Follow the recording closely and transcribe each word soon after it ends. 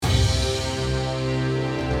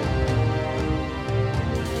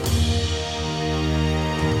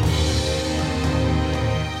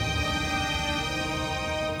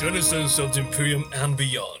Denizens of the Imperium and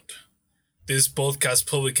beyond. This podcast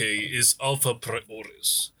publique is Alpha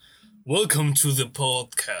Prioris. Welcome to the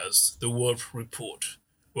podcast, The Warp Report.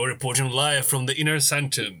 We're reporting live from the inner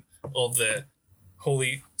sanctum of the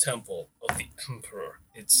Holy Temple of the Emperor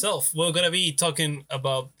itself. We're going to be talking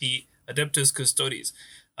about the Adeptus Custodes.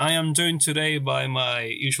 I am joined today by my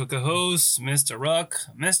usual co-hosts, Mr. Rock,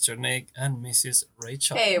 Mr. Nick, and Mrs.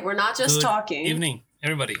 Rachel. Hey, we're not just talking. Good evening,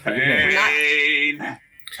 everybody. We're not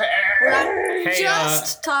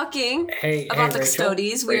just talking about the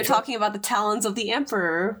Custodes. We are talking about the Talons of the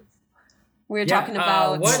Emperor. We're talking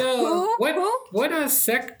about what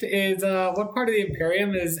sect is what part of the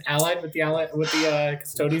Imperium is allied with the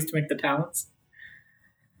Custodes to make the Talons?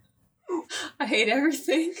 I hate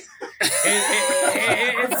everything.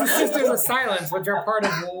 It's the Sisters of Silence, which are part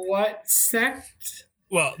of what sect?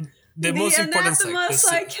 Well, the most important sect. Anathema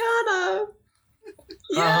Psychana.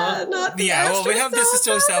 Yeah, not the well, we have the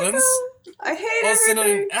Sisters of Silence. I hate also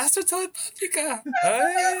everything. known as Astrotelepathica.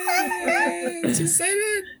 Hey, she said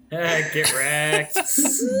it. Get wrecked.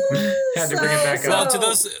 Had to bring it back Well, up.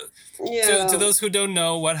 to those who don't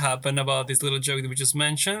know what happened about this little joke that we just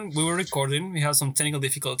mentioned, we were recording. We had some technical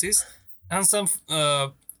difficulties, and some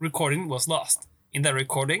recording was lost. In that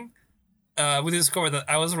recording, we discovered that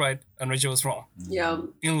I was right and Rachel was wrong. Yeah.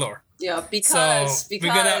 In lore. Yeah, because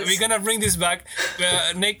we're gonna bring this back.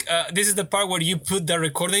 Nick, this is the part where you put the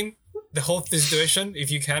recording, the whole situation, if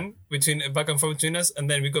you can, between back and forth between us, and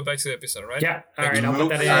then we go back to the episode, right? Yeah. All right, I'll put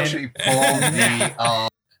that in. Actually pulled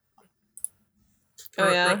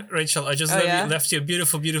the Rachel, I just left you a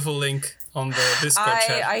beautiful, beautiful link on the Discord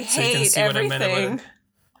chat. I so you can hate see everything. what I meant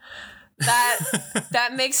about it.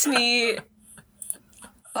 That makes me.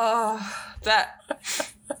 That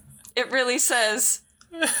it really says.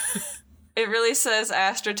 It really says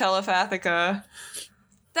Astrotelepathica.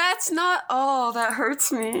 That's not. Oh, that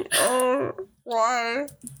hurts me. Oh, why?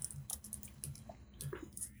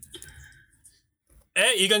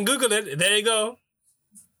 Hey, you can Google it. There you go.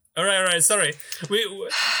 All right. Sorry.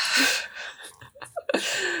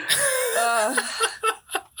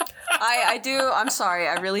 I do. I'm sorry.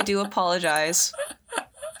 I really do apologize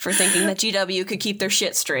for thinking that GW could keep their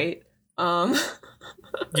shit straight.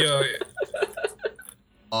 Yo.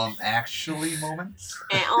 Actually moments.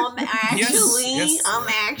 Actually,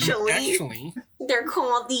 they're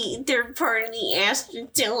part of the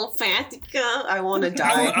Astrotelepathica. I want to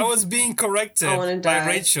die. I was being corrected by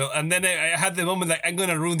Rachel, and then I had the moment like I'm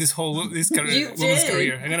gonna ruin this woman's career.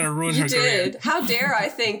 I'm gonna ruin her career. How dare I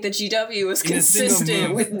think that GW was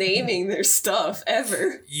consistent with naming their stuff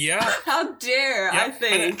ever? Yeah. How dare I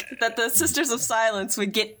think that the Sisters of Silence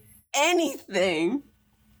would get anything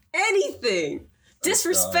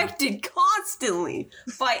disrespected constantly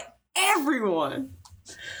by everyone.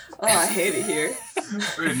 Oh, I hate it here.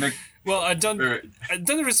 Well, I don't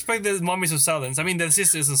respect the Mummies of Silence. I mean, the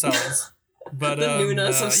Sisters of Silence. But the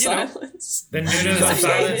Nunas of Silence. The Nunas of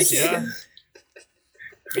Silence. Yeah.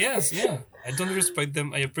 Yes. I don't respect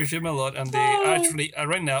them. I appreciate them a lot, and they actually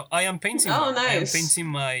right now I am painting. Oh, nice. I am painting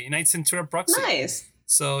my Knight Centura proxy. Nice.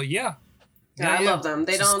 So yeah. I love them.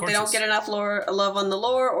 They don't get enough love on the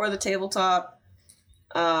lore or the tabletop.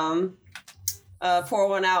 Pour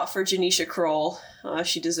one out for Janisha Kroll.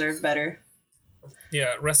 She deserved better.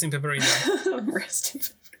 Yeah, resting Pepperina. Resting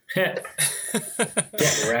Get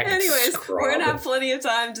wrecked. Anyways, we're gonna have plenty of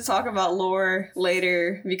time to talk about lore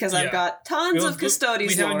later because I've got tons of Custodes lore.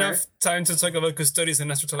 We have lore. enough time to talk about Custodes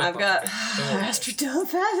and Astrotelepathica. I've got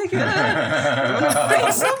Astrotelepathica. I'm gonna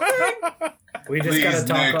bring something. We just gotta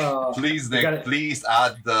talk. Nick, please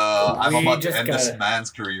add the I'm about to end this man's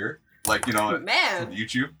career. Like, Man, on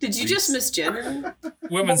YouTube. Did you just misgender me?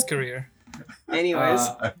 Women's career. Anyways.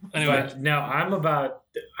 But no,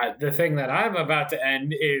 the thing that I'm about to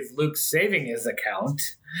end is Luke saving his account.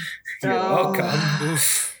 You're welcome.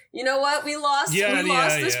 Oof. You know what? We lost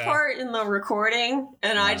this part in the recording,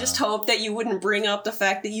 and I just hope that you wouldn't bring up the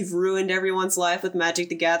fact that you've ruined everyone's life with Magic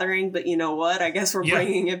the Gathering, but you know what? I guess we're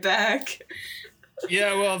bringing it back.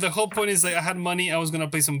 Yeah, well, the whole point is like I had money. I was gonna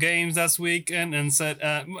play some games last week, and said,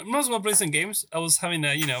 most of all, play some games. I was having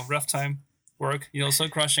a rough time, work, soul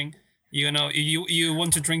crushing. You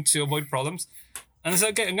want to drink to avoid problems, and I said,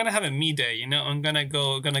 okay, I'm gonna have a me day. I'm gonna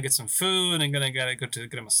get some food. I'm gonna go to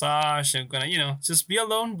get a massage. I'm gonna just be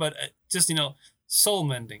alone, but just soul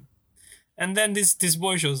mending. And then this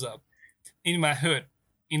boy shows up in my hood,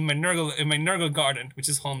 in my Nurgle garden, which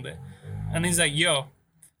is Honda, and he's like, yo.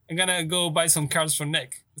 I'm gonna go buy some cards for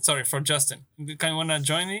Justin. Kind of wanna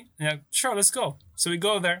join me? Yeah, sure, let's go. So we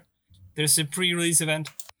go there. There's a pre-release event.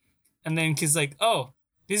 And then he's like, oh,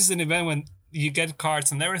 this is an event when you get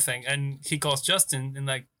cards and everything. And he calls Justin and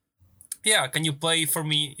like, yeah, can you play for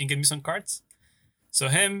me and give me some cards? So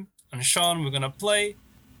him and Sean, we're gonna play.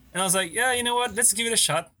 And I was like, yeah, you know what? Let's give it a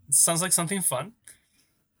shot. It sounds like something fun.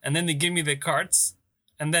 And then they give me the cards.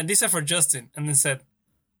 And then these are for Justin. And then said,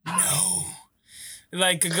 no.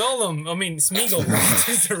 Like a golem. I mean, Smeagol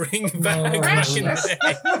takes the ring back back in the day.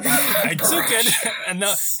 I took it. And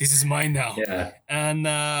now, this is mine now. Yeah. And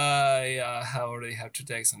I already have 2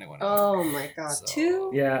 decks and I want to. Oh my god. So,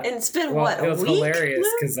 2? Yeah. And it's been, It a was week? hilarious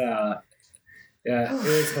because, it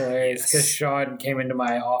was hilarious because Sean came into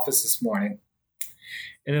my office this morning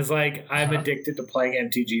and is like, I'm addicted to playing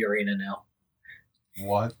MTG Arena now.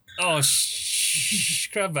 What? Oh,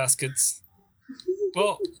 crab baskets.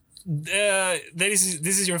 Well, this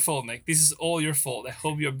is your fault, Nick. This is all your fault. I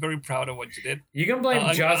hope you're very proud of what you did. You can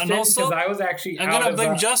blame Justin because I was actually I'm going to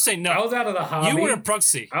blame Justin. No, I was out of the hobby. You were a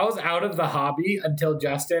proxy. I was out of the hobby until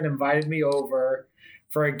Justin invited me over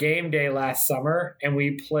for a game day last summer, and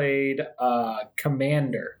we played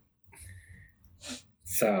Commander.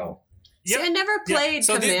 So... See, I never played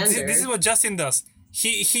So Commander. This is what Justin does.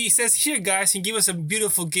 He says, here, guys, he give us a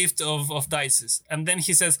beautiful gift of dices. And then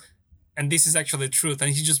he says, and this is actually the truth.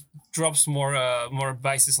 And he just drops more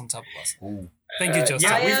dices on top of us. Ooh. Thank you, Justin.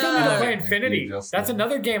 Yeah, we still need to play Infinity. You, That's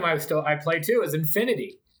another game I play too, is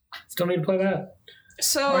Infinity. Still need to play that.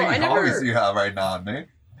 So How many I never... hobbies do you have right now, Nick?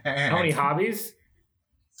 How many hobbies?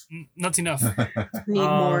 Not enough. Need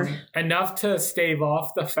more. Enough to stave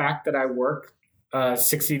off the fact that I work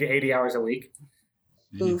 60 to 80 hours a week.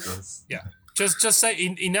 Jesus. Yeah. Just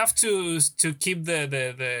say enough to keep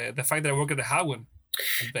the fact that I work at the Howin.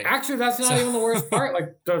 Actually, that's not even the worst part.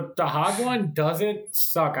 Like the Hog one doesn't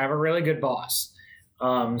suck. I have a really good boss.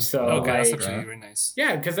 Okay, that's actually very nice.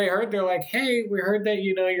 Yeah, because they're like, hey, we heard that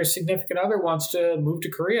your significant other wants to move to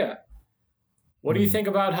Korea. What do you think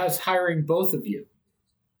about us hiring both of you?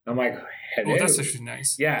 I'm like, hello. Oh, that's actually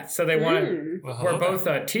nice. Yeah, so they want to. We're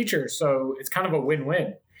both teachers, so it's kind of a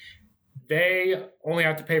win-win. They only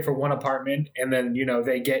have to pay for one apartment, and then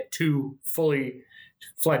they get 2 fully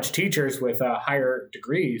fledged teachers with higher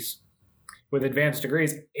degrees, with advanced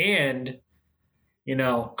degrees, and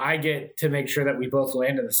I get to make sure that we both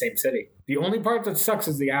land in the same city. The only part that sucks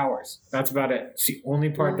is the hours. That's about it. It's the only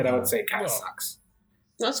part that I would say kind of sucks.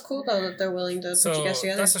 That's cool though that they're willing to put you guys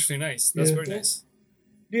together. That's actually nice. That's very nice.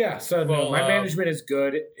 Yeah, so no, my management is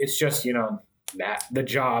good. It's just, that the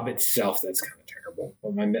job itself that's kind of terrible.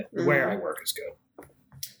 Well, where I work is good.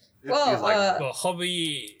 Well,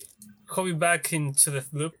 hobby back into the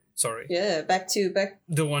loop. Sorry. Yeah, back.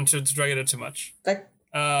 Don't want to drag it out too much. Back.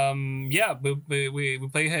 Yeah, we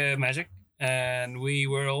play Magic, and we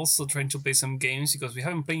were also trying to play some games because we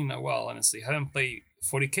haven't played in a while. Honestly, haven't played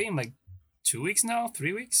 40K in like 2 weeks now,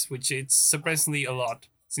 3 weeks, which it's surprisingly a lot.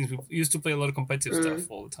 Since we used to play a lot of competitive stuff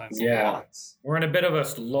all the time. Yeah, we're in a bit of a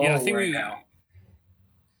lull now.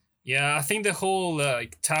 Yeah, I think the whole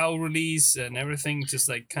Tau release and everything just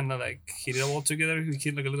kind of hit it all together. We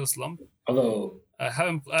hit like a little slump. Although I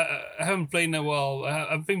haven't played in a while.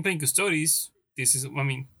 I've been playing Custodes. This is,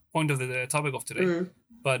 point of the topic of today.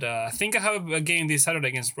 But I think I have a game this Saturday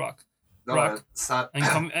against Rock. No, Rock. it's not.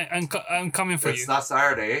 I'm coming for you. It's not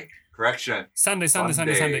Saturday. Correction. Sunday.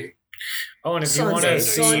 Oh, and if you want to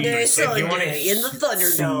Sunday in the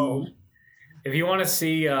Thunderdome. If you want to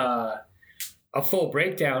see a full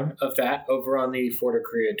breakdown of that over on the For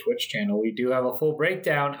Korea Twitch channel, we do have a full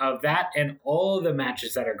breakdown of that and all of the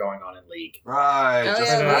matches that are going on in League. Right,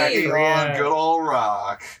 on good old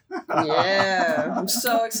Rock. Yeah, I'm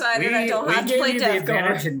so excited. I don't have to play Death Guard. We gave you the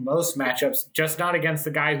advantage in most matchups, just not against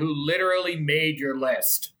the guy who literally made your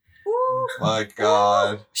list. My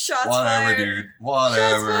God. Shots Whatever, fired. dude.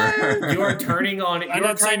 Whatever. You are turning on it. You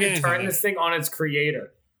are trying to turn this thing on its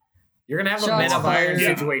creator. You're going to have a Men of Iron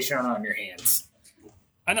situation on your hands.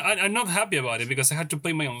 I'm not happy about it because I had to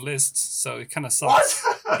play my own list, so it kind of sucks.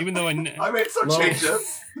 What? Even though I made some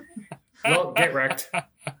changes. Well, get wrecked. Yeah,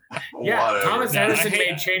 Whatever. Thomas Edison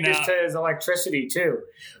made changes to his electricity too,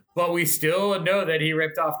 but we still know that he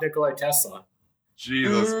ripped off Nikola Tesla.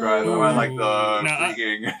 Jesus Christ! I went like the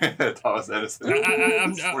freaking Thomas Edison.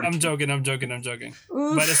 I'm joking.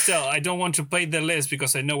 But still, I don't want to play the list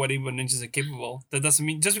because I know what even ninjas are capable. That doesn't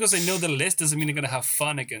mean just because I know the list doesn't mean I'm gonna have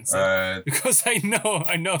fun against it. Because I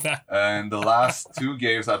know that. And the last 2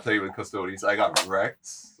 games I played with Custodes, I got wrecked.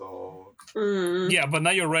 So yeah, but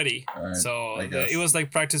now you're ready. Right, so it was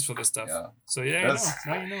like practice for this stuff. Yeah. So yeah,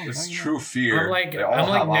 now you know. It's true fear. I'm like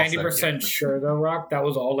 90% sure though, Rock. That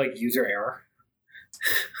was all like user error.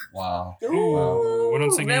 Wow. Ooh,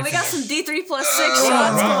 man, we got some D3+6 shots going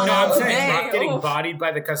on. I'm saying Rock getting bodied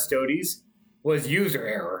by the Custodes was user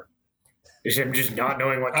error. It's him just not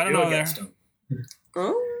knowing what to do against him.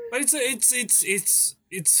 But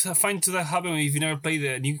it's fine to that happen if you never played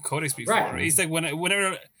the new codex before. Right. It's like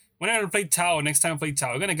whenever I play Tau, next time I play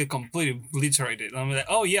Tau, I'm gonna get completely obliterated. I'm like,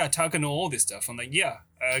 oh yeah, Tau can know all this stuff. I'm like, yeah,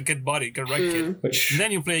 get body, get right, kid. And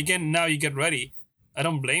then you play again. Now you get ready. I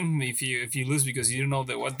don't blame if you lose because you don't know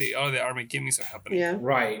what the other army gimmicks are happening. Yeah,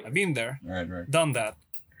 right. I've been there, right, done that,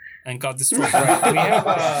 and got destroyed. Right. We have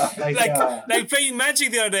like playing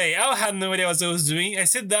Magic the other day. I had no idea what I was doing. I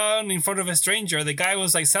sit down in front of a stranger. The guy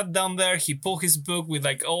was like sat down there. He pulled his book with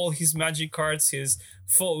like all his Magic cards, his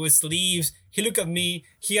full with sleeves. He looked at me.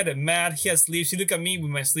 He had a mat. He had sleeves. He looked at me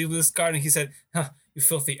with my sleeveless card, and he said, "Huh, you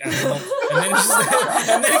filthy animal."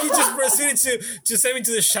 And then he just proceeded to send me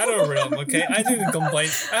to the Shadow Realm. Okay, I didn't complain.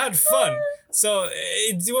 I had fun. So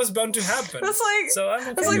it was bound to happen. That's like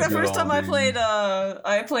That's like the first time I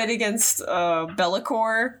played against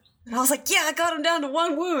Be'lakor, and I was like, yeah, I got him down to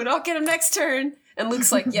 1 wound. I'll get him next turn. And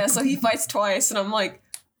Luke's like, yeah, so he fights twice, and I'm like,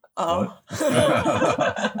 oh.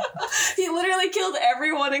 He literally killed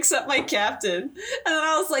everyone except my captain. And then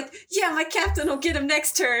I was like, yeah, my captain will get him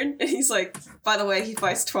next turn. And he's like, by the way, he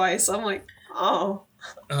fights twice. I'm like, oh.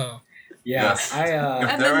 Oh. Yeah, yes.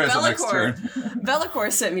 And then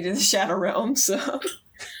Be'lakor sent me to the Shadow Realm, so.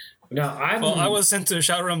 No, I was sent to the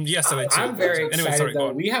Shadow Realm yesterday too. I'm very excited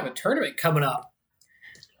though. We have a tournament coming up.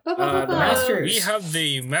 The Masters. We have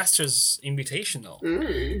the Masters Invitational.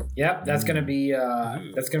 Yep, that's gonna be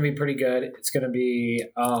pretty good. It's gonna be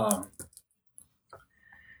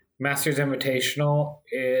Masters Invitational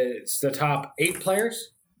is the top 8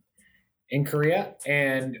 players in Korea,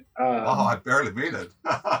 and I barely made it.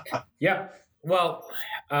 Yeah, well,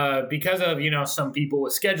 because of some people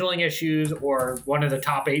with scheduling issues, or one of the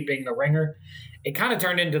top 8 being the ringer, it kind of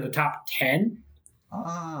turned into the top 10.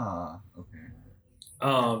 Okay.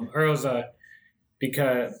 Or it was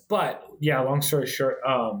long story short,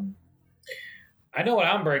 I know what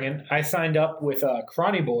I'm bringing. I signed up with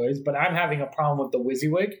Cronny Boys, but I'm having a problem with the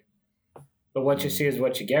WYSIWYG. But what you see is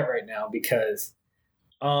what you get right now, because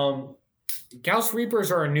Gauss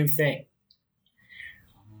Reapers are a new thing.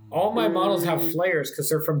 All my models have flares because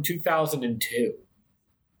they're from 2002.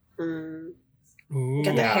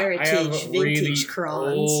 Got the heritage, vintage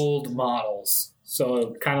crons. Old models.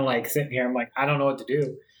 So kind of like sitting here, I'm like, I don't know what to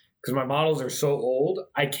do because my models are so old,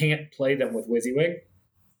 I can't play them with WYSIWYG.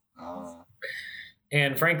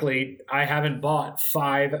 And frankly, I haven't bought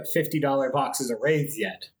 5 $50 boxes of raids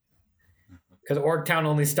yet because Orgtown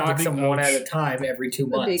only stocks them one at a time every 2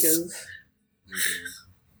 months.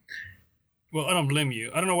 Well, I don't blame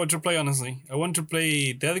you. I don't know what to play, honestly. I want to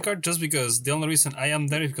play Death Guard just because the only reason I am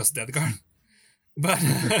there is because Death Guard. But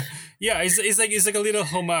yeah, it's like a little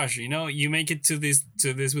homage, You make it to this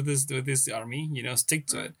with this army, stick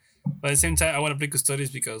to it. But at the same time, I want to play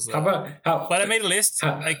Custodes because. But I made a list.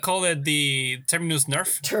 I call it the Terminus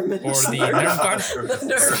Nerf or the Nerf Guard.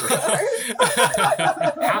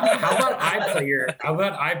 How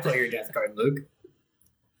about I play your Death Guard, Luke?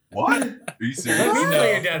 What? Are you serious? Let me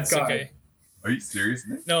play your Death Guard. Okay. Are you serious,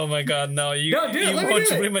 Nick? No, my God, no. You want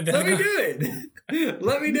to play my Death Guard? Let me do it.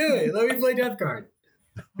 Let me do it. Let me play Death Guard.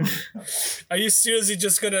 Are you seriously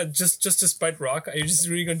just gonna just to spite rock? Are you just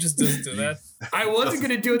really gonna just do that? I wasn't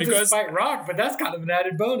gonna do it to spite rock, but that's kind of an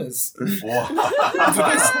added bonus. Because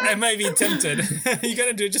I might be tempted. You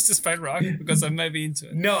gotta do it just to spite rock because I might be into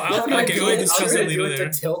it. No, I'm gonna do it to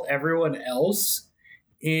tilt everyone else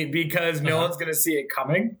because no one's gonna see it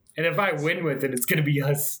coming. And if I win with it, it's gonna be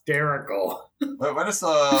hysterical. When is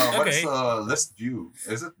the list due?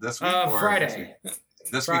 Is it this week? Friday.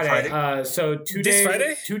 This Friday. So 2 days.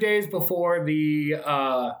 Friday? 2 days before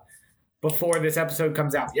before this episode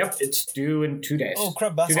comes out. Yep, it's due in 2 days. Oh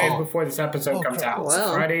crap! 2 days before this episode comes out.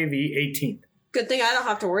 Wow. Friday the 18th. Good thing I don't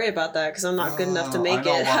have to worry about that because I'm not good enough to make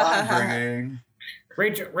it.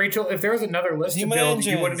 Rachel, if there was another list to build,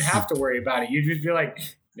 you wouldn't have to worry about it. You'd just be like,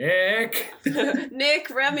 Nick,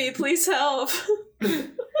 Remy, please help.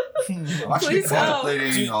 I'm actually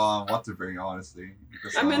contemplating what to bring, honestly.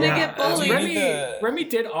 I'm gonna get bullied. Remy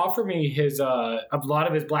did offer me his a lot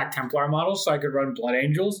of his Black Templar models so I could run Blood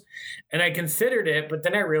Angels, and I considered it, but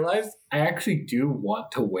then I realized I actually do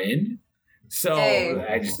want to win. So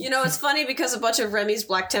it's funny because a bunch of Remy's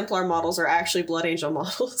Black Templar models are actually Blood Angel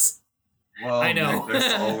models. Well, I know.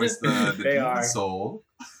 There's always the demon soul.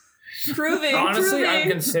 Honestly, I'm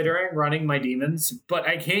considering running my demons, but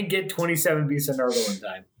I can't get 27 beasts of Nurgle in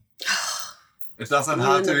time. It doesn't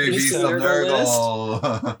have to be beast of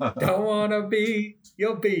Nurgle. Don't wanna be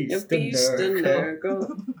your beast of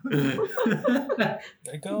Nurgle.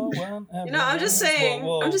 I'm just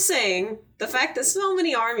saying. The fact that so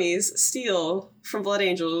many armies steal from Blood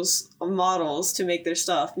Angels models to make their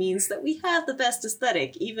stuff means that we have the best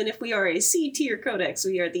aesthetic. Even if we are a C tier codex,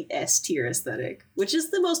 we are the S tier aesthetic, which is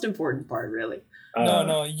the most important part, really.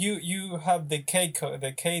 No, you have the K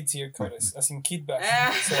tier codex, as in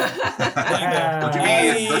Kidbash.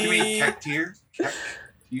 Don't you mean Keck tier?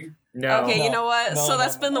 No. Okay, you know what? So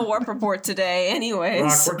that's been the Warp Report today, anyways.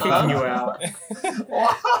 Rock, we're kicking you out.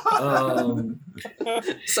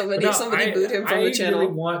 Somebody boot him from the channel.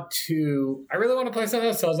 I really want to play something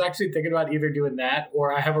else. So I was actually thinking about either doing that,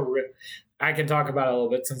 or I can talk about it a little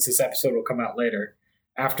bit since this episode will come out later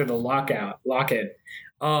after the lock-in.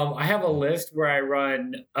 I have a list where I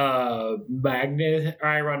run Magnus, or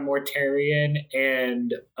I run Mortarion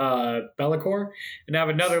and Be'lakor, and I have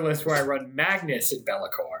another list where I run Magnus and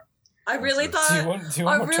Be'lakor. I really thought you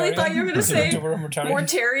were going to say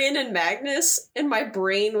Mortarion and Magnus, and my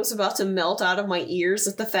brain was about to melt out of my ears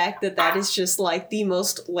at the fact that is just like the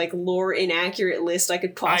most like lore inaccurate list I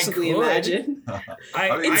could possibly imagine. I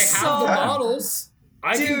have the models.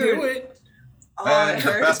 I can do it. And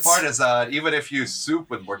the best part is that even if you soup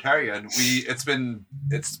with Mortarion,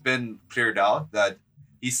 it's been cleared out that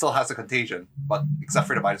he still has a contagion, but except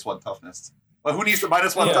for the -1 toughness. But who needs the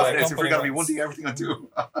 -1 toughness if you're gonna be wounding everything on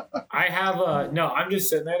 2? I have I'm just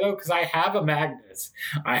sitting there though because I have a Magnus,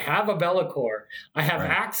 I have a Be'lakor, I have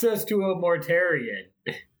access to a Mortarion.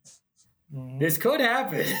 This could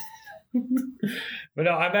happen. But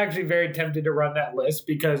no, I'm actually very tempted to run that list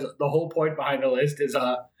because the whole point behind the list is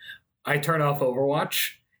I turn off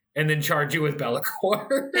Overwatch and then charge you with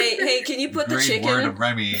Be'lakor. Hey, can you put the chicken? Great word of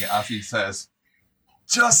Remy as he says,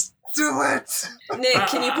 "Just do it." Nick,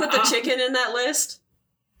 can you put the chicken in that list?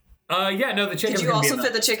 The chicken. Did you also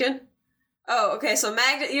fit the chicken? Oh, okay. So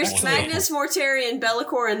Magnus, Mortarion,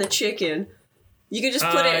 Be'lakor, and the chicken. You can just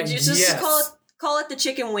put it. Just call it the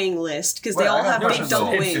chicken wing list because they all have big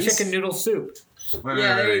double wings. It's chicken noodle soup. Wait,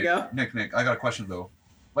 there you go. Nick, I got a question though.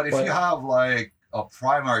 But if you have like a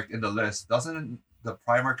Primarch in the list, doesn't the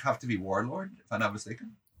Primarch have to be Warlord? If I'm not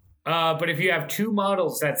mistaken. But if you have 2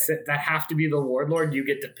 models that have to be the Warlord, you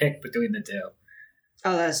get to pick between the 2.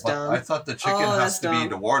 Oh, that's dumb. I thought the chicken has to be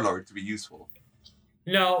the Warlord to be useful.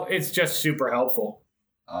 No, it's just super helpful.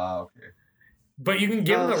 Okay. But you can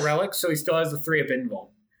give him the relic, so he still has the 3 of Invuln.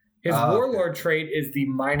 His Warlord trait is the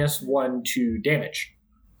 -1 to damage.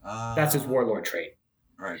 That's his Warlord trait.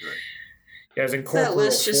 Right. He has that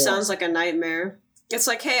list just sounds like a nightmare. It's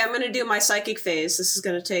like, hey, I'm going to do my psychic phase. This is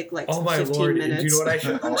going to take like 15 minutes. Do you know what I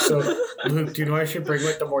should also... Luke, do you know what I should bring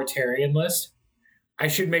with the Mortarion list? I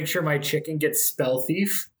should make sure my chicken gets Spell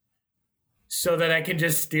Thief so that I can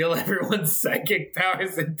just steal everyone's psychic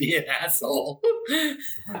powers and be an asshole. Oh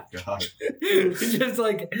my God. Just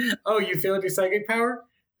like, oh, you failed your psychic power?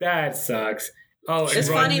 That sucks. Oh, it's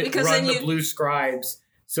funny because run the Blue Scribes.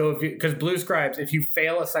 So because Blue Scribes, if you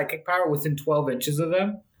fail a psychic power within 12 inches of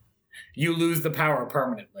them, you lose the power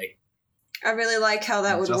permanently. I really like how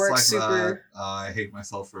that would work. Super. I hate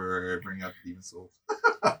myself for bringing up Demon Souls.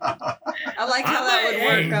 I like how that would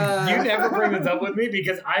work. You never bring this up with me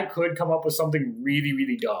because I could come up with something really,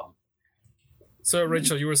 really dumb. So,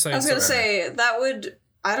 Rachel, you were saying... I was going to say, that would...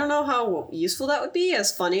 I don't know how useful that would be,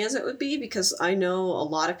 as funny as it would be, because I know a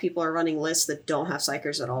lot of people are running lists that don't have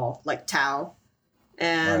Psychers at all, like Tau.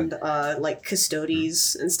 And like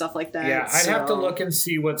Custodes and stuff like that. Yeah, I'd have to look and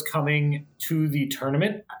see what's coming to the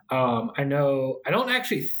tournament. I don't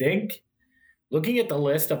actually think, looking at the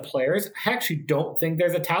list of players, I actually don't think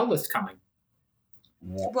there's a Tau list coming.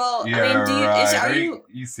 Well, yeah, I mean, are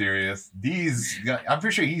you serious? I'm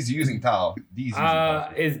pretty sure he's using Tau.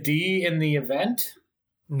 Is D in the event?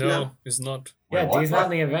 No, he's not. Yeah, D's not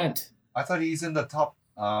in the event. I thought he's in the top,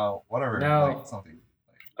 whatever. No. Like something.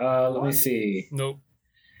 Let me see. Nope.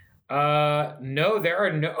 No, there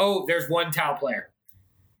are no. Oh, there's one Tau player.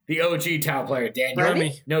 The OG Tau player, Daniel.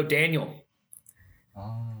 Remy. No, Daniel.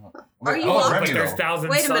 Are you locked? But there's thousands.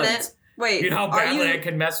 Wait a minute. Wait. You know how badly I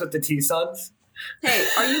can mess with the T-Suns? Hey,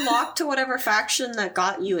 are you locked to whatever faction that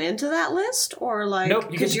got you into that list? Or like, nope,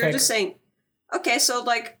 because you're just saying, okay, so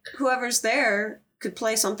like whoever's there could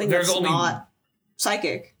play something that's not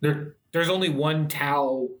psychic. There's only one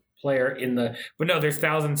Tau player in the, but no, there's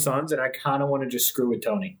Thousand Suns, and I kind of want to just screw with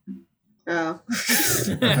Tony. Oh.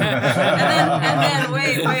 and then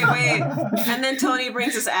wait. And then Tony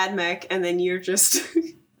brings us AdMech, and then you're just...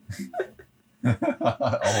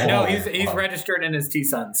 No, he's registered in his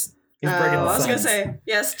T-Suns. He's bringing the I was Suns. going to say,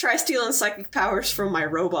 yes, try stealing psychic powers from my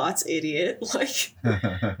robots, idiot. Like...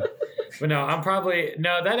 But no,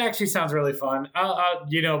 that actually sounds really fun. By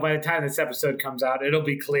the time this episode comes out, it'll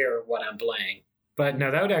be clear what I'm playing. But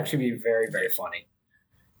no, that would actually be very, very funny.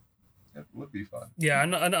 It would be fun. Yeah,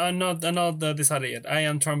 I'm not decided yet. I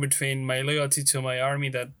am torn between my loyalty to my army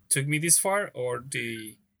that took me this far, or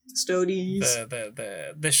the Custodes.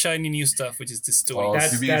 the shiny new stuff, which is the story. Well,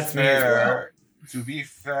 That's me as to be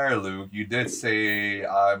fair, Luke, you did say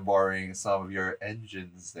I'm borrowing some of your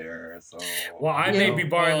engines there. So well, I may be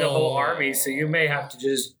borrowing the whole army, so you may have to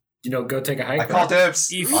just go take a hike. I call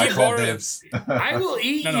dibs. I will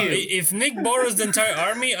eat you. If Nick borrows the entire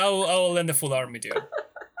army, I will lend the full army, dude.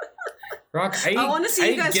 Rock, I want to see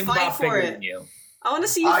you guys fight for it. I want to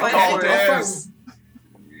see you fight for it.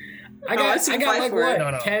 I got like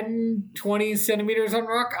what, 10, 20 centimeters on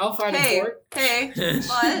Rock? I'll fight him for it. Hey,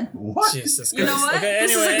 what? Jesus you know what? Okay,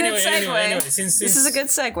 this is a good segue. Anyway, this is a good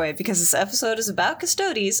segue because this episode is about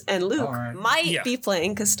Custodes, and Luke might be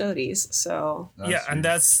playing Custodes. So and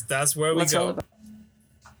that's where we go.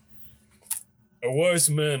 A wise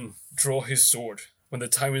man draw his sword when the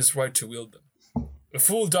time is right to wield them. A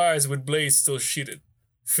fool dies with blades still sheathed,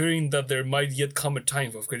 fearing that there might yet come a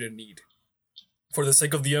time of greater need. For the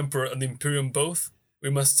sake of the Emperor and the Imperium both, we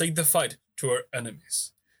must take the fight to our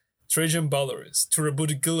enemies. Trajan Valorous to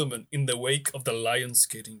reboot Gilliman in the wake of the Lion's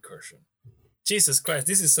Gate incursion. Jesus Christ,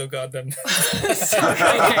 this is so goddamn. So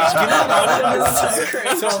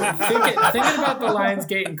thinking about the Lion's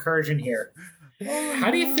Gate incursion here.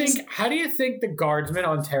 How do you think the guardsmen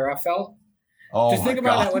on Terra felt? Just think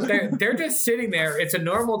about that when they're just sitting there. It's a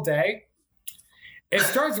normal day. It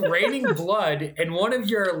starts raining blood, and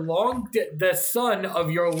the son of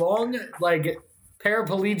your long,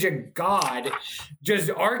 paraplegic god just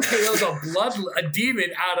RKO's a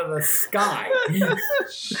demon out of the sky.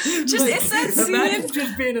 It's that scene. Imagine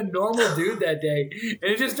just being a normal dude that day,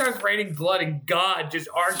 and it just starts raining blood, and God just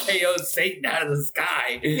RKO's Satan out of the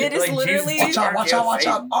sky. It is literally... Watch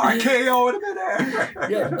out, RKO in midair.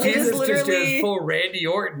 Yeah, Jesus just does full Randy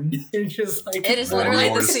Orton. It's just like... It is literally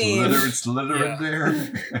the scene. It's literally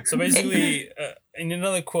there. So basically, in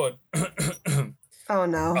another quote... Oh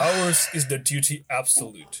no. Ours is the duty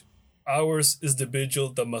absolute. Ours is the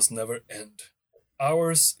vigil that must never end.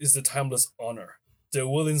 Ours is the timeless honor, the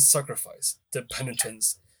willing sacrifice, the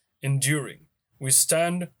penitence, enduring. We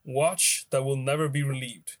stand watch that will never be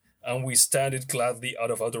relieved, and we stand it gladly out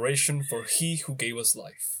of adoration for he who gave us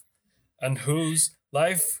life, and whose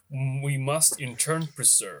life we must in turn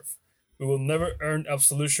preserve. We will never earn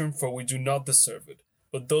absolution, for we do not deserve it,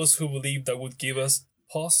 but those who believe that would give us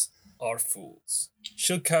pause are fools.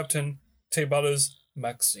 Shield Captain Tebalus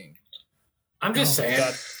Maxine. I'm just saying.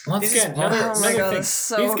 Once again, another thing.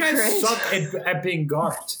 So these guys suck at being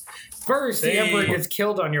guards. First, the Emperor gets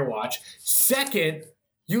killed on your watch. Second,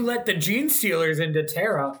 you let the Gene Stealers into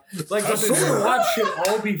Terra. The Solar Watch should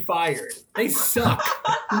all be fired. They suck.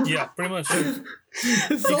 Yeah, pretty much.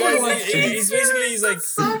 He's like,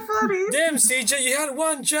 so funny. Damn, CJ, you had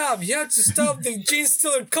one job. You had to stop the Gene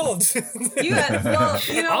Stealer cult. You had,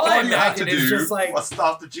 all I imagine is just let's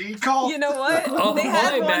stop the Gene cult. You know what? They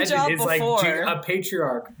had one job before. A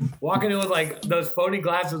patriarch walking in with those phony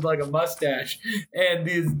glasses, a mustache, and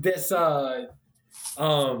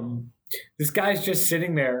this guy's just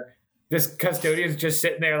sitting there. This custodian's just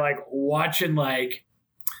sitting there, watching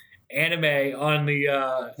anime on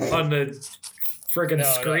the freaking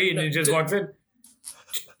screen, and he just walks in.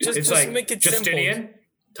 Just make it Justinian, simple.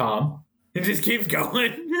 Tom. It just keeps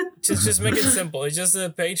going. just make it simple. It's just a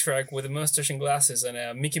patriarch with a mustache and glasses and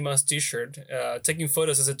a Mickey Mouse t-shirt, taking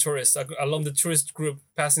photos as a tourist along the tourist group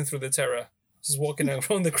passing through the Terra, just walking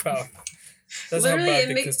around the crowd. That's literally how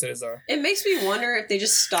bad the Custodes are. It makes me wonder if they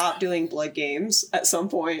just stopped doing blood games at some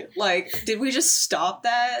point. Did we just stop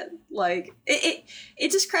that?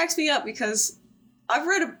 It just cracks me up because I've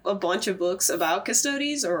read a bunch of books about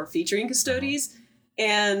Custodes or featuring Custodes,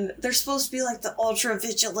 and they're supposed to be the ultra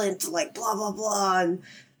vigilant, blah blah blah, and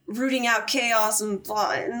rooting out chaos and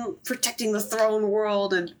blah, and protecting the throne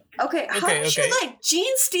world. And how did you let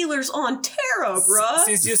Gene Stealers on Terra, bruh?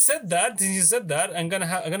 Since you said that, I'm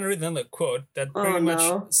gonna read another quote that pretty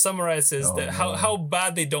much summarizes how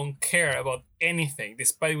bad they don't care about anything,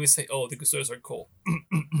 despite we say, the Custodes are cool.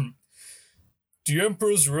 The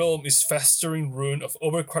Emperor's realm is festering ruin of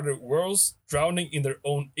overcrowded worlds, drowning in their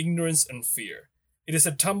own ignorance and fear. It is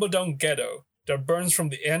a tumble-down ghetto that burns from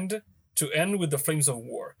the end to end with the flames of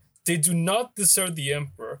war. They do not deserve the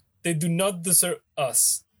Emperor. They do not deserve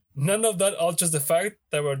us. None of that alters the fact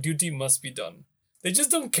that our duty must be done. They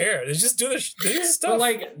just don't care. They just do this stuff.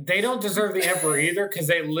 But they don't deserve the Emperor either because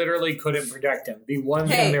they literally couldn't protect him. The one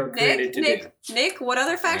thing they were created to do. Nick, what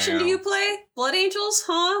other faction do you play? Blood Angels,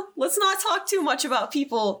 huh? Let's not talk too much about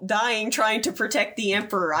people dying trying to protect the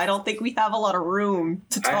Emperor. I don't think we have a lot of room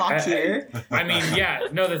to talk here.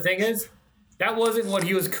 The thing is, That wasn't what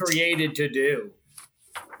he was created to do.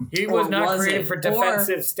 He was not created for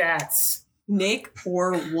defensive stats. Nick,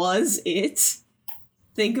 or was it?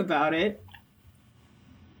 Think about it.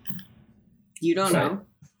 You don't know.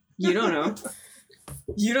 You don't know.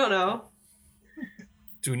 You don't know.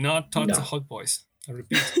 Do not touch the hug boys. I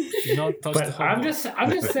repeat, do not touch the hug boys.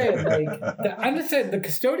 I'm just saying, the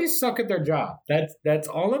Custodes suck at their job. That's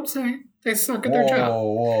all I'm saying. They suck at their job.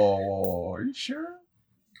 Whoa. Are you sure?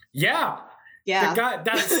 Yeah. Yeah. The guy,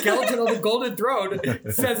 that skeleton on the golden throne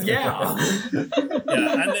says Yeah,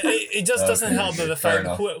 and it just doesn't help that the fact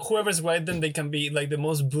whoever's right then they can be like the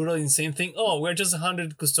most brutal, insane thing. Oh, we're just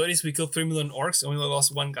 100 Custodes. We killed 3 million orcs and we only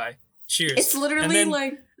lost one guy. Cheers. It's literally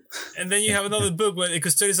And then you have another book where the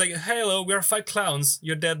Custodes like, hello, we are 5 clowns.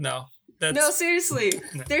 You're dead now. No, seriously.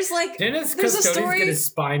 There's like... Didn't there's Custodes a story... get his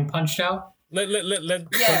spine punched out? Let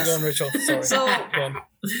go on, Rachel. Sorry. Go on.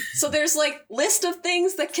 So there's like list of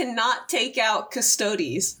things that cannot take out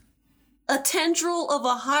Custodes. A tendril of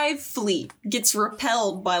a hive fleet gets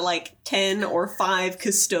repelled by like 10 or 5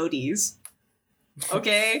 Custodes.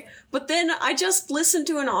 Okay? But then I just listened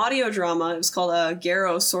to an audio drama. It was called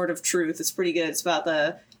Garrow Sword of Truth. It's pretty good. It's about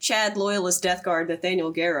the Chad Loyalist Death Guard,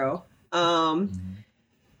 Nathaniel Garrow. And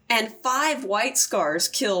 5 White Scars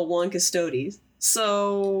kill 1 Custodes.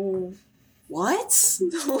 So... what?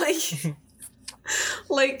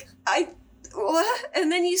 What?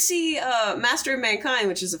 And then you see Master of Mankind,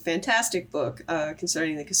 which is a fantastic book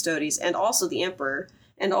concerning the Custodes, and also the Emperor,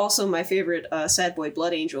 and also my favorite sad boy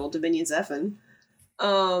Blood Angel, Dominion Zephyr.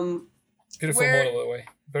 Beautiful model, by the way.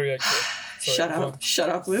 Very accurate. Sorry, Shut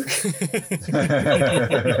up, Luke.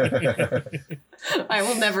 I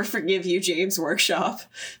will never forgive you, James Workshop.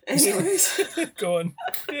 Anyways. Go on.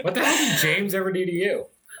 What the hell did James ever do to you?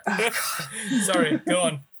 Sorry, go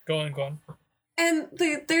on. And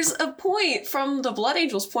there's a point from the Blood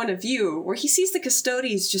Angel's point of view where he sees the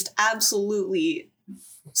Custodes just absolutely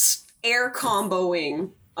air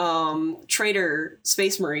comboing traitor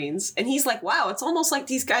space marines, and he's like, wow, it's almost like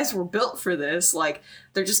these guys were built for this. Like,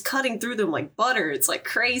 they're just cutting through them like butter. It's like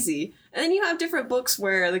crazy. And then you have different books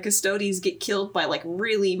where the Custodes get killed by like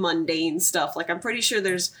really mundane stuff. Like, I'm pretty sure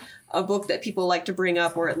there's a book that people like to bring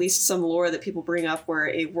up, or at least some lore that people bring up, where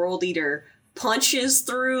a world eater punches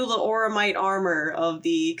through the Auramite armor of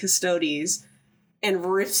the Custodes and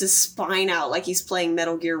rips his spine out like he's playing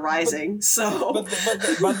Metal Gear Rising. But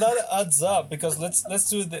that adds up, because let's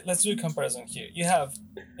do a comparison here. You have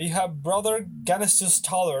brother Adeptus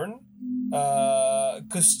Talon,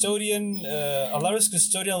 custodian, Alaris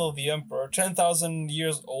custodian of the Emperor, 10,000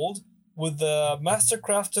 years old, with the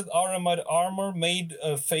master-crafted Auramite armor made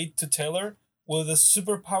fate to tailor, with a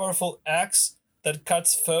super powerful axe that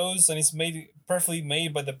cuts foes and is perfectly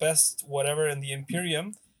made by the best whatever in the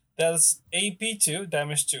Imperium. That's AP 2,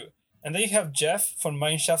 damage 2. And then you have Jeff from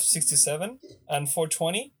Mineshaft 67 and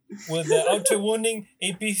 420 with the auto-wounding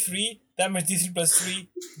AP 3, damage D3 plus 3,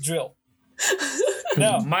 drill.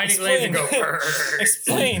 Now, mining laser go.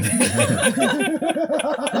 Explain.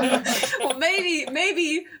 Well,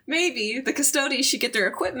 maybe the Custodes should get their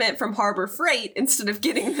equipment from Harbor Freight instead of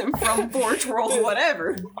getting them from Forge World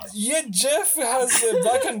whatever. Yeah, Jeff has a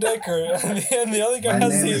Black & Decker, and the other guy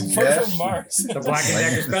has the part from Mars. The Black &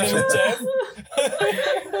 Decker special. Jeff.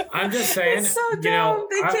 I'm just saying. It's so dumb.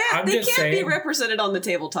 They can't be represented on the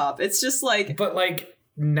tabletop. It's just like... But like,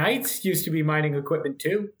 Knights used to be mining equipment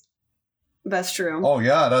too. That's true. Oh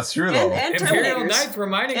yeah, that's true though. And Imperial Knights were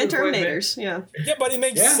mining equipment. Terminators, yeah. Yeah, but it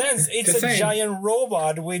makes sense. It's a giant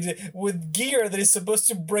robot with gear that is supposed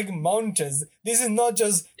to break mountains. This is not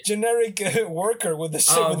just generic worker with the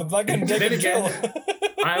shit with the Black & Decker drill.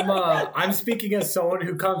 I'm speaking as someone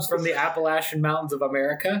who comes from the Appalachian Mountains of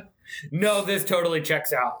America. No, this totally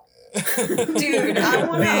checks out. Dude, I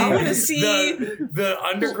want to see the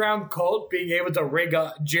underground cult being able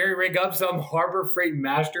to jerry rig up some Harbor Freight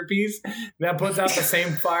masterpiece that puts out the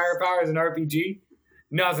same firepower as an RPG.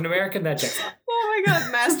 No, as an American, that checks out. Oh my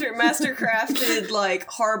god, master crafted like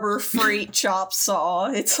Harbor Freight chop saw.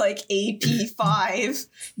 It's like AP5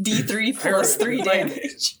 D3 plus 3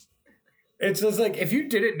 damage. It's just like, if you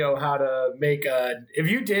didn't know how to if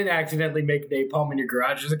you did accidentally make napalm in your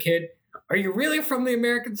garage as a kid, are you really from the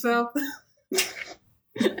American South?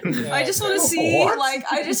 I just want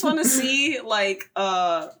to see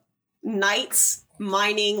knights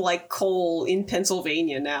mining like coal in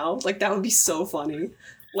Pennsildania now. Like, that would be so funny.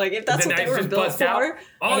 Like, if that's what they were built for.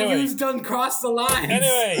 You've done crossed the line.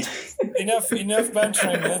 Anyway, enough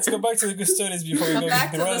bantering. Let's go back to the Custodes before we go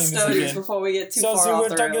back to the Custodes before we get too far off the rails.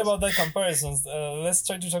 So we're talking about the comparisons. Let's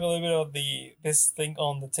try to talk a little bit about this thing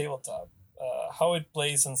on the tabletop. how it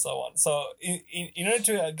plays and so on. So in order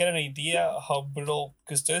to get an idea how brutal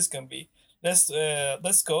Custodes can be,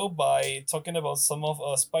 let's go by talking about some of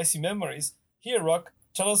spicy memories. Here, Rock,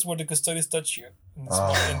 tell us where the Custodes touch you in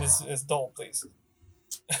this doll, please.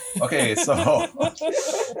 Okay, so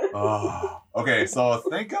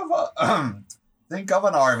think of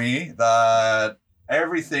an army that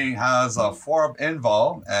everything has a form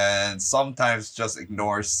involved, and sometimes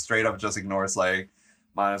straight up ignores like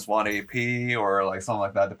 -1 AP or like something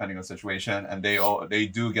like that, depending on the situation. And they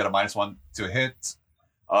do get a -1 to hit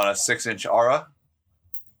on a 6-inch aura.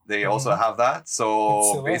 They also have that.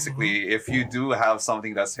 So basically, if you do have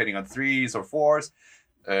something that's hitting on 3s or 4s,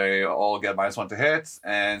 they all get -1 to hit.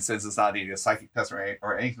 And since it's not a psychic test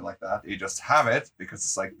or anything like that, you just have it because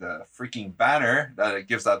it's like the freaking banner that it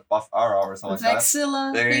gives that buff aura or something like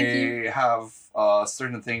that. They have a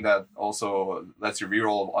certain thing that also lets you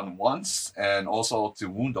reroll on once and also to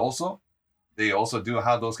wound also. They also do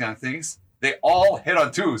have those kind of things. They all hit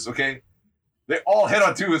on 2s, okay? They all hit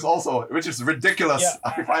on 2s also, which is ridiculous. Yeah,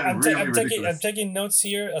 I find it really ridiculous. I'm taking notes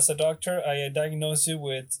here as a doctor. I diagnose you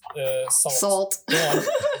with salt. Salt.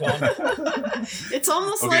 Go on. It's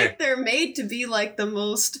almost like they're made to be like the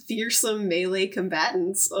most fearsome melee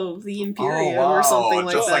combatants of the Imperium or something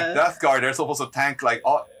like just that. Just like Death Guard, they're supposed to tank like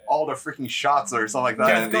all the freaking shots or something like that.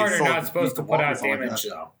 Death Guard are not supposed to put out damage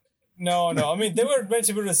though. No. I mean, they were meant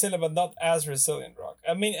to be resilient, but not as resilient, Rock.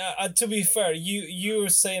 I mean, to be fair, you're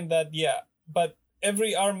saying that, yeah. But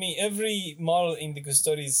every model in the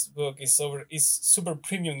Custodes book is super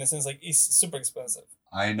premium in the sense like it's super expensive.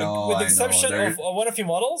 I know. With the exception of one of your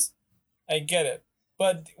models, I get it.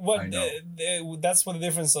 But that's what the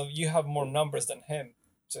difference of you have more numbers than him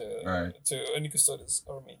to any Custodes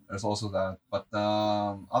army. There's also that, but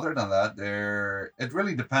other than that, it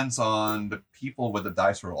really depends on the people with the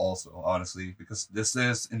dice roll also, honestly, because this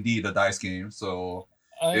is indeed a dice game, so.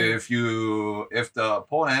 If the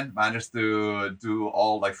opponent manages to do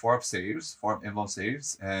all like 4-up saves, 4-up invuln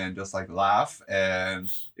saves, and just like laugh, and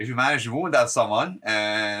if you manage to wound at someone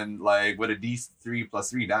and like with a D3 +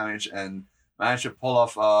 3 damage and manage to pull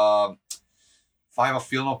off 5 of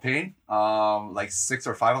feel no pain, like 6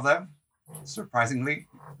 or 5 of them, surprisingly,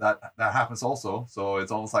 that happens also. So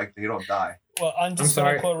it's almost like they don't die. Well, I'm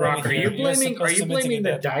sorry, Rock. Are you blaming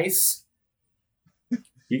the dice?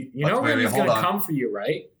 You know when he's gonna come for you,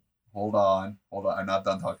 right? Hold on. I'm not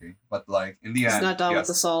done talking. But like in the end, he's not done with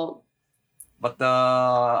the salt. But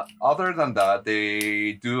other than that,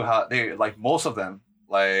 they like most of them,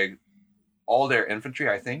 like all their infantry,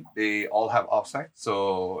 I think they all have offsec,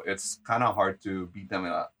 so it's kind of hard to beat them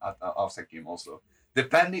in an offsec game. Also,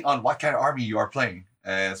 depending on what kind of army you are playing,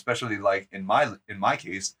 especially like in my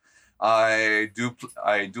case. I do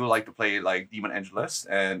like to play like Demon Engine List,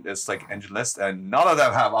 and it's like Engine List, and none of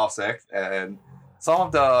them have offsec, and some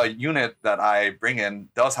of the unit that I bring in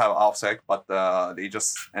does have offsec, but they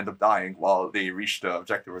just end up dying while they reach the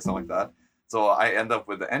objective or something like that. So I end up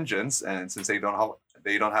with the engines, and since they don't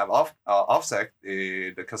have offsec,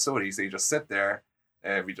 the Custodes, they just sit there,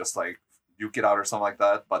 and we just like duke it out or something like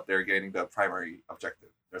that, but they're gaining the primary objective.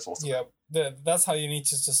 There's also that's how you need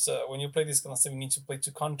to just when you play this kind of stuff, you need to play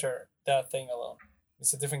to counter that thing alone.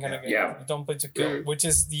 It's a different kind of game. You don't play to kill, which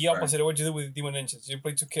is the opposite of what you do with Demon Engines. You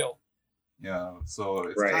play to kill. Yeah, so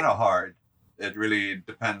it's kind of hard. It really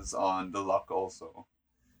depends on the luck also.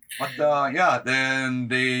 But then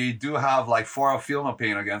they do have like 4 of feel no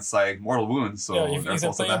pain against like mortal wounds. So you can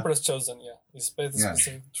play Emperor's Chosen. Yeah, you play the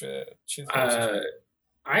specific.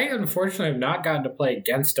 I unfortunately have not gotten to play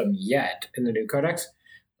against them yet in the new codex.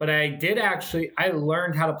 But I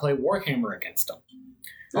learned how to play Warhammer against them.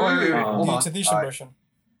 The edition version.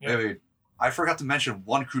 Wait. I forgot to mention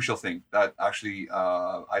one crucial thing that actually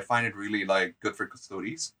I find it really like good for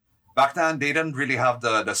Custodes. Back then, they didn't really have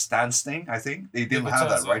the stance thing, I think. They didn't have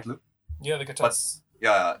that, right, Luke? Yeah, the Custodes.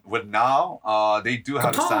 With now, they do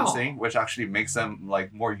have the stance thing, which actually makes them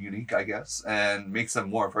like more unique, I guess, and makes them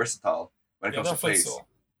more versatile when it comes to plays.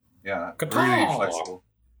 Yeah, really flexible.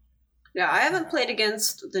 Yeah, I haven't played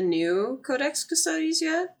against the new Codex Custodes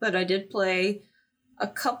yet, but I did play a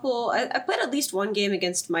couple. I played at least one game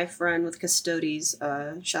against my friend with Custodes.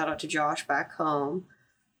 Shout out to Josh back home.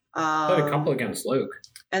 Played a couple against Luke.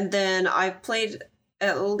 And then I played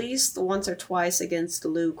at least once or twice against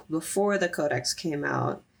Luke before the Codex came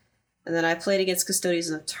out. And then I played against Custodes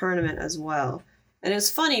in a tournament as well. And it was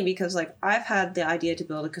funny because like I've had the idea to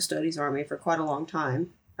build a Custodes army for quite a long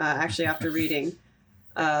time. Actually, after reading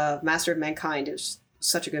Master of Mankind, it was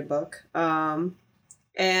such a good book. And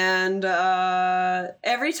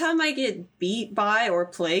every time I get beat by or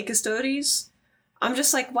play Custodes, I'm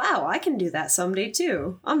just like, wow, I can do that someday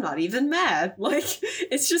too. I'm not even mad. Like,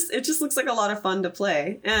 it just looks like a lot of fun to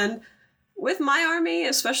play. And with my army,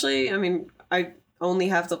 especially, I mean, I only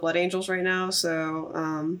have the Blood Angels right now,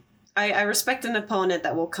 so I respect an opponent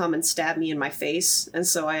that will come and stab me in my face. And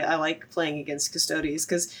so I like playing against Custodes,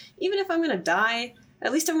 because even if I'm going to die,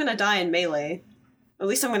 at least I'm going to die in melee. At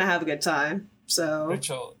least I'm going to have a good time. So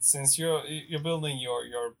Rachel, since you're building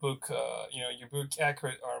your book, your book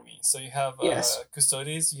accurate army, so you have yes.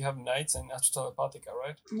 Custodes, you have Knights, and Astra Telepathica,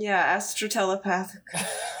 right? Yeah, Astra Telepathica.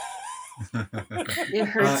 It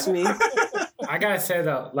hurts me. I gotta say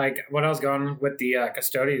though, like when I was going with the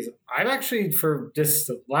Custodes, I've actually, for just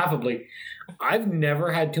laughably, I've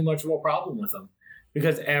never had too much of a problem with them,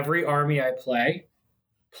 because every army I play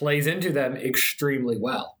plays into them extremely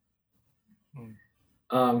well.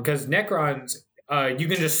 Because Necrons, you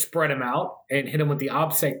can just spread them out and hit them with the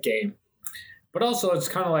OBSEC game. But also, it's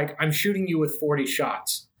kind of like, I'm shooting you with 40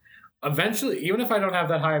 shots. Eventually, even if I don't have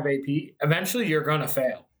that high of AP, eventually you're going to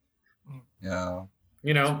fail. Yeah.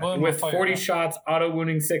 You know, with 40 shots,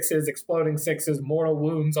 auto-wounding 6s, exploding 6s, mortal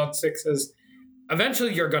wounds on 6s,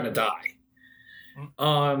 eventually you're going to die.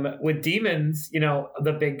 With demons, you know,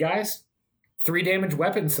 the big guys, 3 damage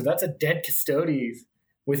weapons, so that's a dead Custodes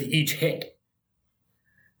with each hit.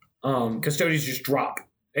 Custodes just drop,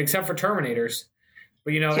 except for Terminators.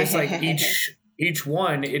 But, you know, it's like each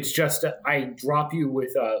one, it's just I drop you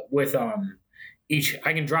with each.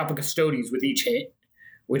 I can drop a Custodes with each hit,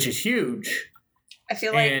 which is huge. I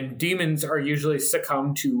feel like, and demons are usually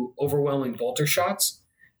succumb to overwhelming bolter shots,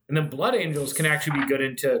 and then Blood Angels can actually be good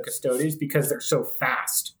into Custodes because they're so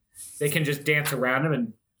fast. They can just dance around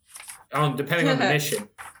them, and depending on the mission.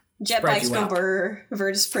 Jet bikes go burr,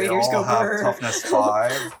 Virtus Praetors They go all have burr. toughness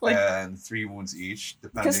 5 Like, and 3 wounds each,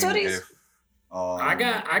 depending Custodes? if.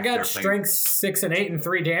 I got strength 6 and 8 and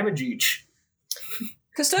 3 damage each.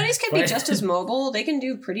 Custodes can be just as mobile. They can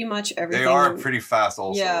do pretty much everything. They are pretty fast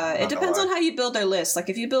also. Yeah, it depends on how you build their list. Like,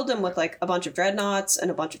 if you build them with, like, a bunch of Dreadnoughts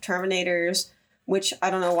and a bunch of Terminators, which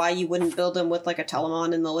I don't know why you wouldn't build them with, like, a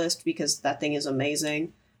Telemon in the list, because that thing is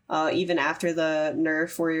amazing. Even after the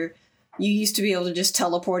nerf where you used to be able to just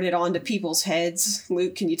teleport it onto people's heads.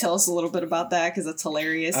 Luke, can you tell us a little bit about that? Because that's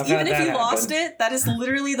hilarious. Even if you lost it, that is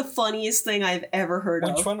literally the funniest thing I've ever heard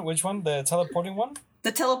of. Which one? The teleporting one?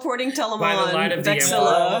 The teleporting Telemon, By the light of the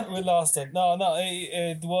Vexilla. We lost it. No,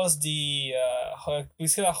 it was the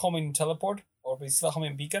Vexilla homing teleport or Vexilla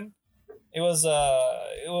homing beacon. It was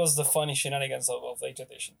the funny shenanigans of 8th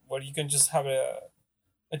edition, where you can just have a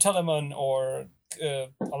Telemon or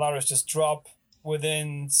Alaris just drop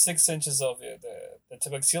within 6 inches of the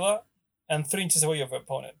Vexilla and 3 inches away of your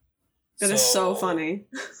opponent. That is so funny.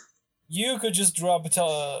 You could just drop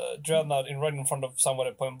a Dreadnought right in front of someone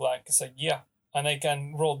at point blank. It's like, yeah, and I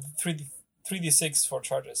can roll 3d6 for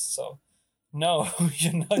charges. So, no,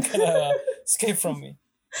 you're not gonna escape from me.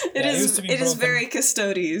 It is very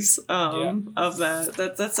Custodes of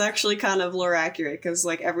that. That's actually kind of lore accurate, because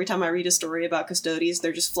like every time I read a story about Custodes,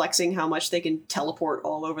 they're just flexing how much they can teleport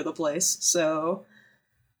all over the place. So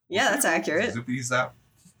yeah, that's accurate.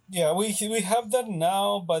 Yeah, we have that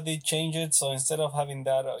now, but they change it. So instead of having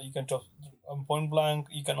that, you can drop on point blank.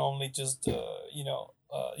 You can only just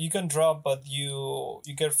you can drop, but you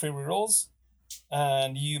get free rerolls.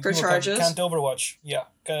 And for charges can't overwatch.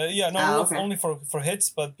 Okay. Only for hits,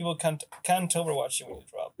 but people can't overwatch you when you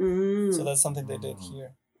drop. So that's something they did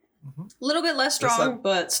here. A little bit less strong,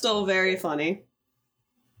 but still very funny.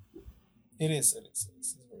 It is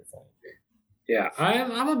very funny. Yeah,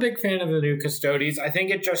 I'm a big fan of the new Custodes. I think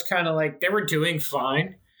it just kind of like, they were doing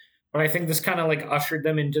fine, but I think this kind of like ushered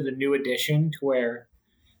them into the new edition to where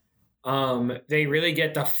they really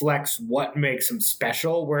get to flex what makes them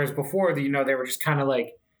special, whereas before, they were just kind of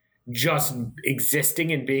like just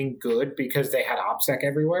existing and being good because they had OPSEC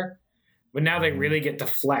everywhere. But now they really get to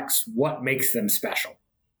flex what makes them special,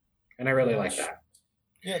 and I really like that.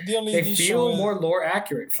 Yeah, they feel more lore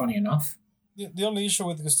accurate. Funny enough, the only issue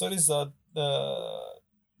with Custodes is that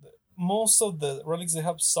most of the relics they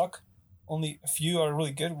have suck. Only a few are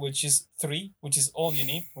really good, which is 3, which is all you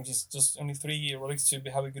need, which is just only 3 relics to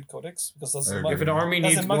have a good codex. Because that's if an army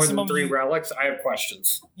needs more than 3 relics, I have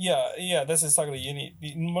questions. Yeah, that's exactly you need.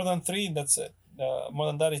 More than 3, that's it. More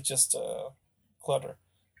than that, it's just clutter.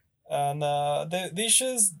 And the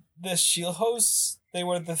issues, the shield hosts, they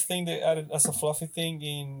were the thing they added as a fluffy thing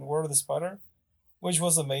in War of the Spider, which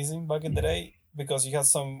was amazing back in the day, because you had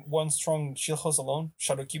one strong shield host alone.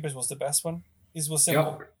 Shadow Keepers was the best one. It was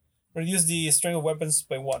simple. Yep. Reduce the strength of weapons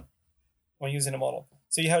by 1 when using a model.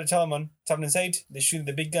 So you have a Telemon, toughness 8, they shoot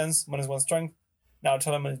the big guns, -1 strength. Now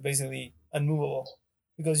Telemon is basically unmovable.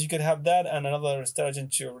 because you could have that and another stratagem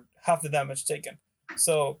to half the damage taken.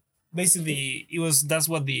 So basically, that's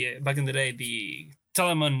what the back in the day the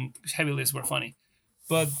Telemon heavy lists were funny,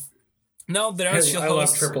 but now there are shield I love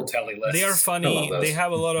hosts. triple tele lists. They are funny. They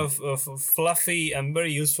have a lot of fluffy and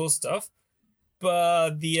very useful stuff.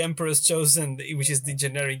 But the Emperor's Chosen, which is the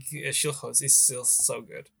generic shield host, is still so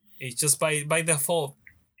good. It's just by default,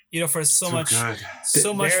 it offers so much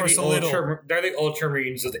for so little. They're the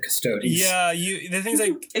Ultramarines of the Custodes. Yeah, the things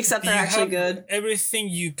like except they're actually good. Everything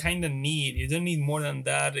you kind of need. You don't need more than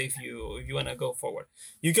that if you want to go forward.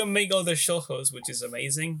 You can make other shield hosts, which is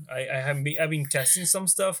amazing. I've been testing some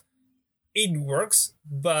stuff. It works,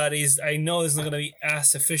 but I know it's not going to be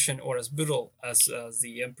as efficient or as brutal as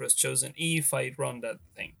the Emperor's Chosen if I run that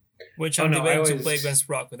thing. Which I'm debating to play against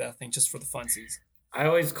Rock with that thing just for the funsies. I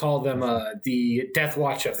always call them the Death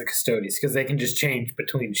Watch of the Custodes because they can just change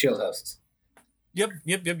between shield hosts. Yep,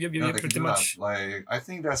 pretty much. Like, I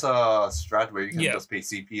think there's a strat where you can just pay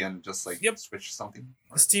CP and just switch something.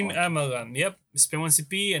 Steam Amalgam, spend 1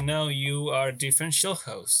 CP and now you are different shield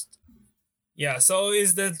host. Yeah, so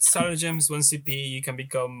is that stratagems 1 CP, you can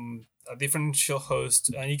become a different shield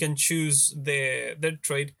host and you can choose their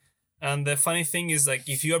trait. And the funny thing is, like,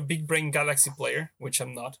 if you're a Big Brain Galaxy player, which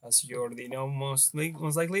I'm not, as you already know most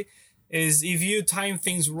likely, is if you time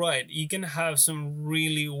things right, you can have some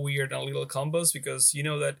really weird and little combos because you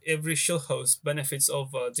know that every shield host benefits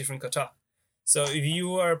of a different kata. So if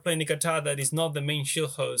you are playing a kata that is not the main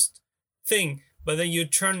shield host thing, but then you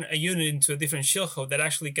turn a unit into a different shield host that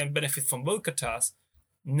actually can benefit from both katas,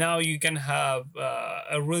 now you can have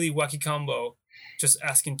a really wacky combo just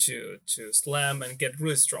asking to slam and get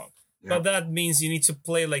really strong. Yeah. But that means you need to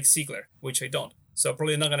play like Ziegler, which I don't. So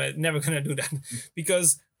probably never gonna do that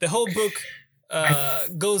because the whole book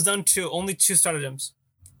goes down to only 2 stratagems.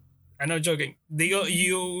 I'm not joking.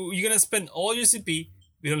 You're gonna spend all your CP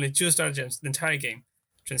with only 2 stratagems the entire game: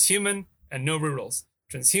 transhuman and no rerolls.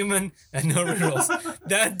 Transhuman and no rerolls.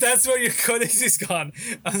 That's where your codex is gone.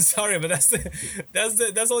 I'm sorry, but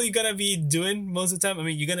that's all you're gonna be doing most of the time. I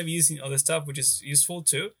mean, you're gonna be using other stuff, which is useful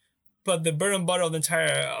too. But the bread and butter of the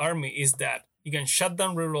entire army is that you can shut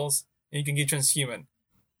down rerolls and you can give transhuman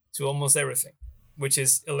to almost everything, which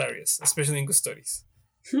is hilarious, especially in Custodes.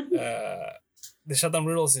 The shutdown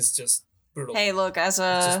rerolls is just brutal. Hey, look, it's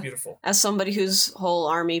just beautiful. As somebody whose whole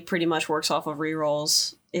army pretty much works off of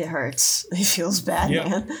rerolls, it hurts. It feels bad,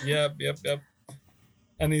 man. Yep.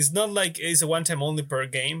 And it's not like it's a one-time only per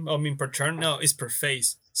game. I mean, per turn. No, it's per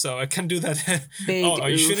phase. So I can do that. Are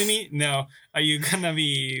you shooting me? No. Are you gonna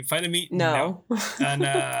be fighting me? No.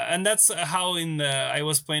 And that's how I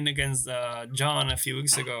was playing against John a few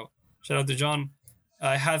weeks ago. Shout out to John.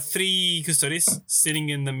 I had 3 Custodes sitting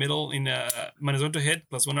in the middle in -1 to hit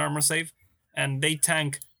 +1 armor save, and they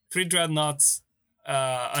tank 3 dreadnoughts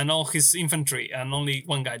and all his infantry, and only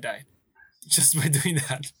 1 guy died just by doing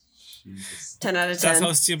that. Jesus. 10 out of 10. That's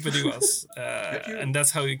how stupid he was. And that's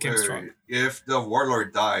how he came strong. If the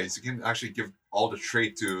warlord dies, you can actually give all the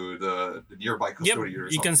trait to the nearby custodian or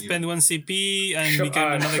something. You can spend 1 CP and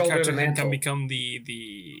another character can become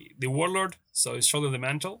the warlord. So it's Shoulder the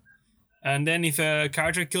Mantle. And then if a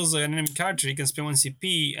character kills an enemy character, you can spend 1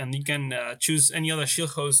 CP and you can choose any other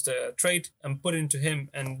shield host trait and put it into him.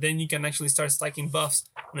 And then you can actually start stacking buffs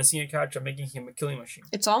on a senior character, making him a killing machine.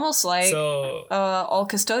 It's almost like all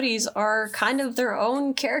Custodes are kind of their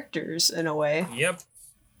own characters in a way. Yep.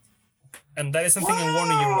 And that is something I'm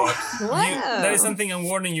warning you, Rock. Wow. That is something I'm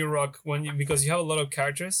warning you, Rock, because you have a lot of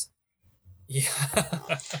characters. Yeah.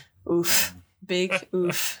 Oof. Big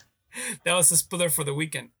oof. That was a spoiler for the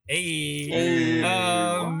weekend. Hey. Go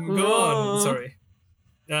on. Sorry.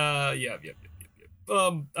 Yeah.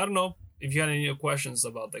 I don't know if you had any questions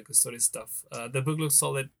about the Custodes stuff. The book looks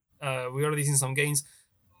solid. We already seen some gains,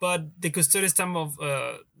 but the Custodes time of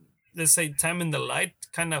let's say time in the light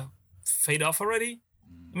kind of fade off already.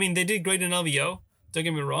 I mean, they did great in LVO. Don't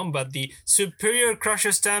get me wrong, but the superior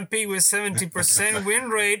Crusher Stampede with 70% win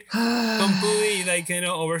rate completely,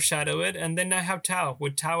 overshadow it. And then I have Tau.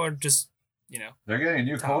 With Tower, just, They're getting a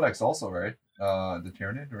new codex also, right? The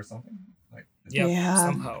Tyranid or something? Yeah.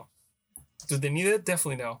 Somehow. Do they need it?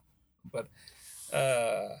 Definitely no. But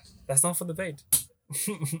that's not for debate.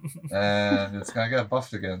 And it's going to get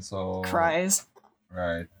buffed again, so... Cries.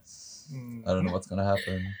 Right. I don't know what's going to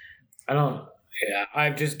happen. Yeah,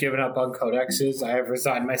 I've just given up on codexes. I have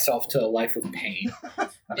resigned myself to a life of pain.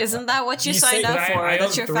 Isn't that what you signed up for?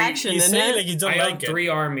 That's your faction, isn't it? Like you don't I own 3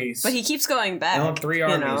 armies. But he keeps going back. I own 3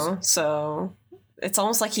 armies. So it's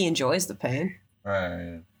almost like he enjoys the pain.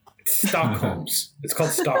 Right. It's Stockholm's. It's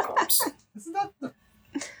called Stockholm's. Isn't that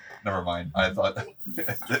never mind. I thought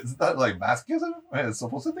is that like masochism? It's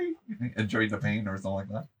supposed to be enjoying the pain or something like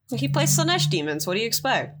that. He plays Slanesh demons. What do you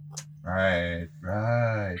expect? Right.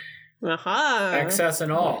 Excess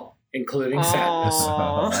and all, including sadness.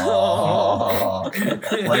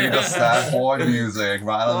 Playing the sad boy music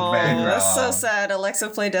right on the background. That's so sad. Alexa,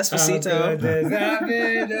 play Despacito.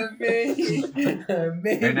 Hey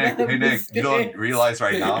Nick, you don't realize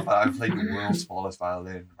right now, but I'm playing the world's smallest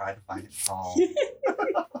violin right in my song.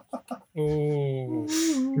 Ooh.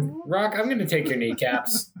 Rock, I'm gonna take your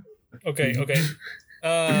kneecaps. Okay.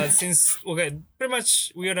 Pretty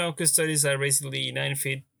much we know Custodes are basically 9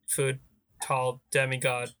 foot tall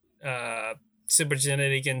demigod, super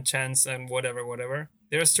genetic and chance and whatever.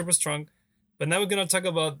 They're super strong. But now we're gonna talk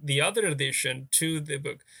about the other addition to the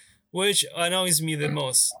book, which annoys me the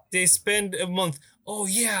most. They spend a month. Oh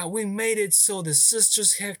yeah, we made it so the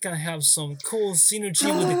sisters can have some cool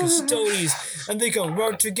synergy with the Custodes, and they can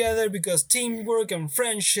work together because teamwork and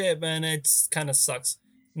friendship, and it's kind of sucks.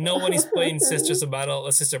 No one is playing Sisters of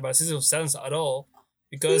Silence at all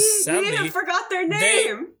because sadly you even forgot their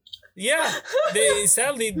name.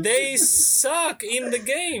 They suck in the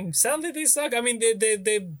game. Sadly, they suck. I mean,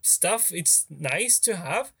 the stuff it's nice to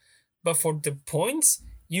have, but for the points,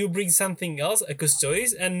 you bring something else, a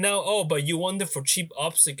Custodes, and now but you want them for cheap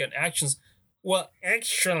obstacle and actions. Well,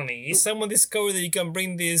 actually, someone discovered that you can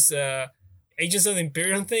bring this Agents of the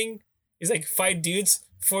Imperium thing. It's like 5 dudes.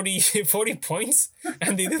 40 points,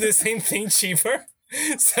 and they do the same thing cheaper.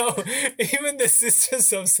 So even the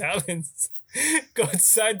Sisters of Silence got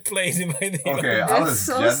side played by the Okay, I was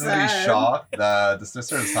so genuinely shocked that the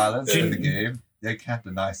Sisters of Silence in the game, they can't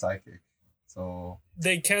deny psychic. So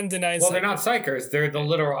they can't deny. Well, they're not psychers. They're the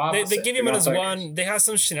literal opposite. They give you -1. They have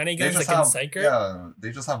some shenanigans against psyker. Yeah,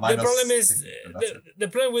 they just have minus. The problem is the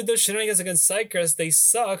problem with those shenanigans against psychers. They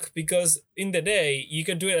suck because in the day you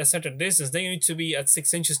can do it at a certain distance. Then you need to be at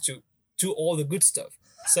 6 inches to do all the good stuff.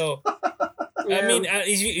 So I mean,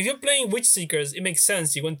 if you're playing Witch Seekers, it makes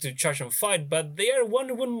sense. You want to charge and fight, but they are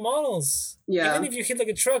 1-1 models. Yeah. Even if you hit like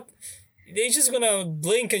a truck, they're just gonna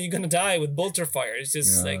blink and you're gonna die with bolter fire. It's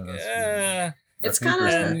just it's kind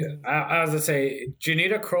of. I was gonna say,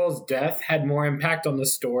 Janita Kroll's death had more impact on the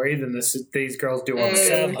story than these girls do on the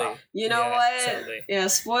sadly. You know what? Sadly. Yeah,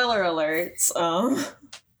 spoiler alerts.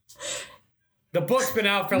 The book's been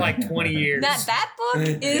out for like 20 years. That book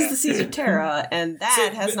is the Seeds of Terra, and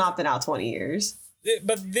that has not been out 20 years.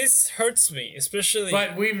 But this hurts me, especially.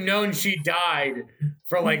 But we've known she died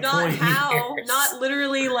for like 20 years. Not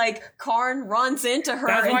literally like Karn runs into her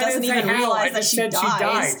and doesn't even realize that she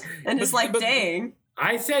dies. And it's like, dang.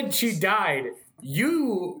 I said she died.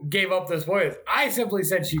 You gave up the spoilers. I simply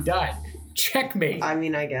said she died. Checkmate. I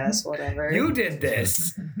mean, I guess, whatever. You did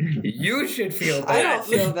this. You should feel bad. I don't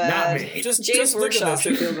feel bad. Not me. James Workshop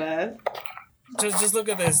should feel bad. Just look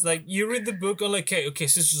at this. Like, you read the book, and like, okay,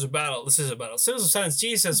 Sisters of Battle. This is a battle. Sisters of Silence.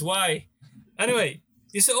 Jesus, why? Anyway,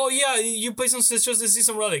 you say, oh yeah, you play some Sisters. They see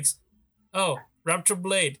some relics. Oh, Raptor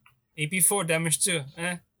Blade, AP 4, damage 2.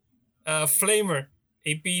 Flamer,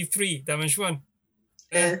 AP 3, damage 1.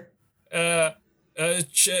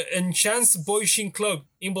 Enchant Boishin Cloak,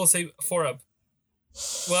 Impulse save 4 up.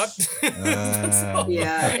 What?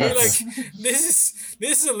 Yeah, it's, like this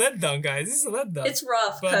is a letdown, guys. This is a letdown. It's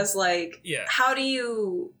rough because how do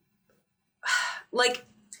you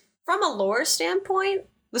from a lore standpoint,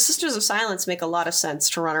 the Sisters of Silence make a lot of sense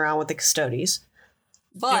to run around with the Custodes,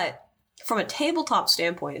 but from a tabletop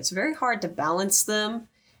standpoint, it's very hard to balance them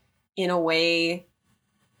in a way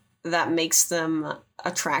that makes them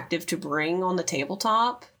attractive to bring on the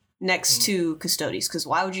tabletop next to Custodes, because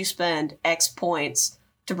why would you spend X points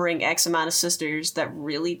to bring X amount of sisters that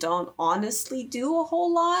really don't honestly do a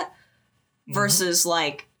whole lot versus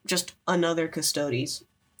like just another Custodes,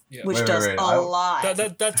 which does a lot.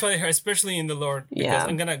 That's why, especially in the lore, because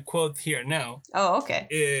I'm gonna quote here now. Oh,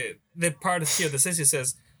 okay. The part here that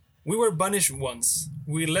says, "We were banished once.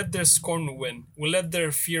 We let their scorn win. We let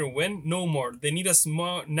their fear win. No more. They need us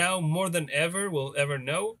now more than ever will ever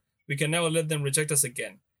know. We can now let them reject us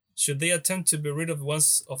again. Should they attempt to be rid of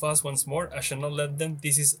us once more, I shall not let them.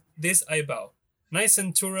 This I vow. Nice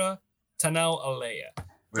Centura, Tanao Aleia."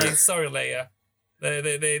 Like, sorry, Leia.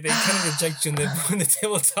 They kind of reject you on the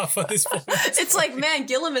tabletop at this point. It's like, man,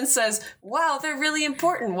 Gilliman says, wow, they're really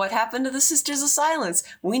important. What happened to the Sisters of Silence?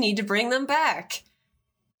 We need to bring them back.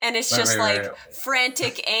 And it's just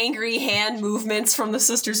frantic, angry hand movements from the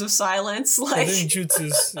Sisters of Silence. Like,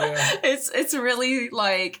 jutsus, yeah. It's really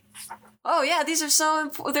like, oh yeah, these are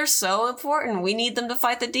they're so important. We need them to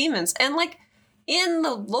fight the demons. And like, in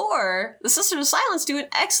the lore, the Sisters of Silence do an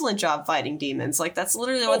excellent job fighting demons. Like, that's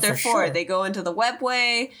literally what they're for. Sure. They go into the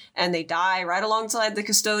webway, and they die right alongside the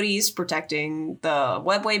Custodes, protecting the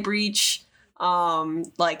webway breach.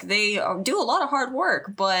 Like, they do a lot of hard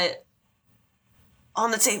work, but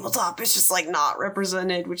on the tabletop, it's just, like, not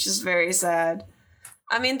represented, which is very sad.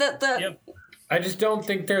 I mean, Yep. I just don't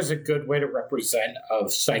think there's a good way to represent a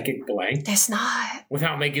psychic blank. There's not.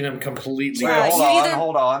 Without making them completely... Wait,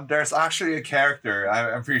 hold on. There's actually a character,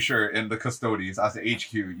 I'm pretty sure, in the Custodes as the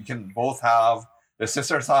HQ. You can both have the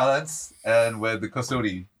Sister of Silence and with the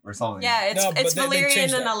Custode or something. Yeah, it's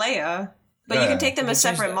Valerian and Alea. But you can take them as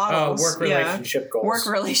separate models. Work relationship goals. Work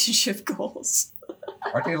relationship goals.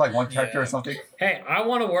 Aren't they like one character or something? Hey, I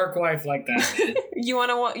want a work life like that. You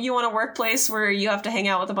want a workplace where you have to hang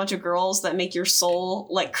out with a bunch of girls that make your soul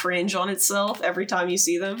like cringe on itself every time you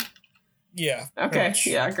see them? Yeah. Okay.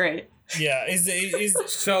 Yeah. Great. Yeah.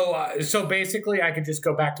 So basically, I could just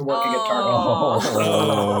go back to working at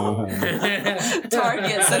Target.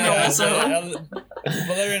 Target's an also.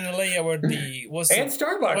 Valerian and Alea were and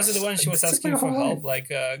Starbucks. Was it the one she was asking for help? Like,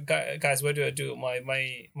 guys, what do I do?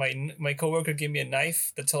 My coworker gave me a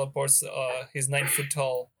knife that teleports his 9-foot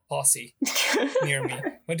tall posse near me.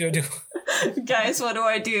 What do I do? Guys, what do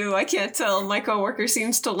I do? I can't tell. My coworker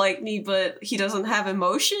seems to like me, but he doesn't have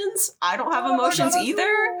emotions. I don't have emotions either.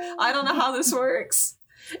 I don't know how this works.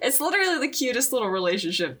 It's literally the cutest little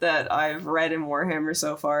relationship that I've read in Warhammer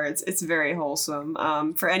so far. It's very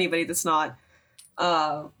wholesome. For anybody that's not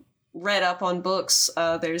read up on books,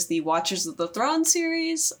 there's the Watchers of the Throne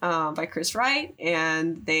series by Chris Wright,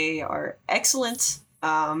 and they are excellent.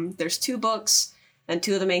 There's 2 books, and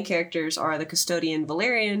 2 of the main characters are the Custodian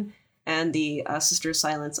Valerian and the Sister of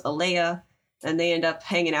Silence Alea, and they end up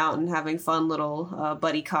hanging out and having fun little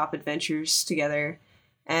buddy cop adventures together.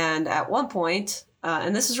 And at one point,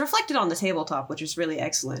 and this is reflected on the tabletop, which is really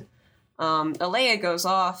excellent, Alea goes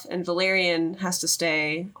off, and Valerian has to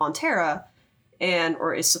stay on Terra,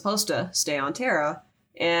 or is supposed to stay on Terra,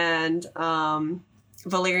 and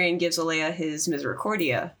Valerian gives Alea his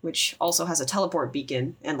Misericordia, which also has a teleport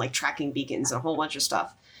beacon and like tracking beacons and a whole bunch of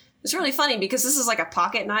stuff. It's really funny because this is like a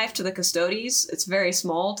pocket knife to the Custodes. It's very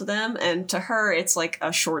small to them, and to her it's like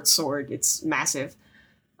a short sword. It's massive.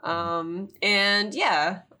 And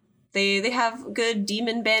yeah, they have good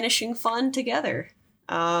demon banishing fun together.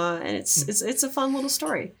 And it's a fun little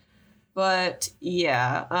story. But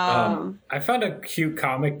yeah, I found a cute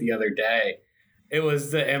comic the other day. It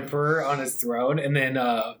was the Emperor on his throne, and then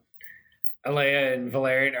Alea and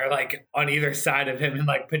Valerian are like on either side of him in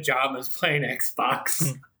like pajamas playing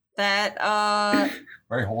Xbox. That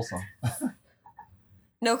very wholesome.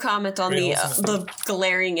 No comment on the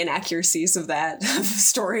glaring inaccuracies of that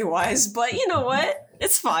story wise, but you know what?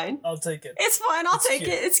 It's fine. I'll take it. It's fine. I'll take it.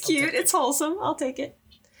 It's cute. It's wholesome. I'll take it.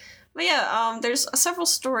 But yeah, there's several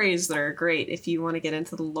stories that are great if you want to get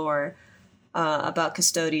into the lore about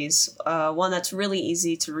Custodes. One that's really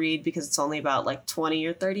easy to read because it's only about like 20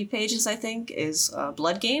 or 30 pages, I think, is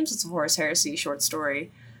Blood Games. It's a Horus Heresy short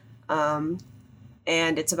story.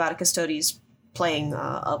 And it's about a Custodes playing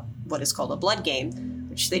what is called a blood game,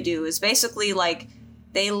 which they do is basically like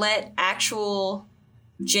they let actual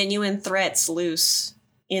genuine threats loose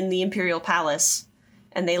in the Imperial Palace,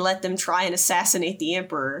 and they let them try and assassinate the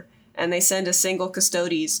Emperor, and they send a single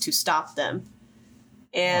Custodes to stop them.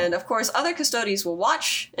 And of course, other Custodes will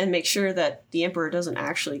watch and make sure that the Emperor doesn't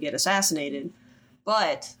actually get assassinated.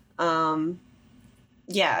 But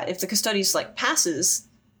yeah, if the Custodes like passes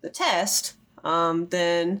the test,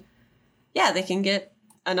 then yeah, they can get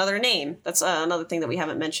another name. That's another thing that we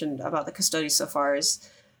haven't mentioned about the Custodes so far is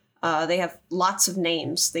they have lots of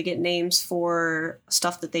names. They get names for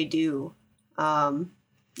stuff that they do,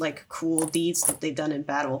 like cool deeds that they've done in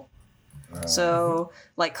battle. So,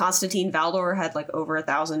 like Constantine Valdor had like over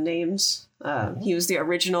 1,000 names. He was the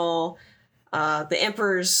original, the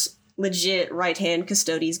Emperor's legit right-hand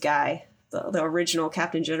Custodes guy, the original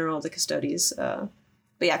Captain General of the Custodes. But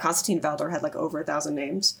yeah, Constantine Valdor had like over 1,000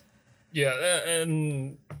 names. Yeah,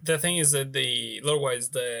 and the thing is that lore-wise,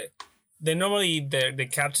 they normally the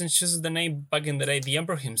captain chooses the name. Back in the day, the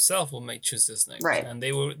Emperor himself will choose this name, right? And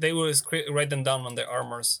they will write them down on their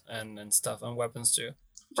armors and stuff and weapons too,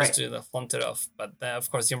 just to flaunt it off. But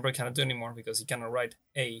of course, the Emperor cannot do anymore because he cannot write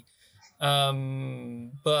A.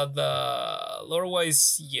 But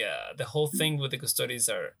lore-wise, yeah, the whole thing with the Custodes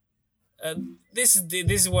are. This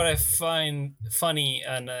is what I find funny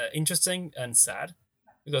and interesting and sad.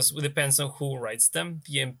 Because it depends on who writes them.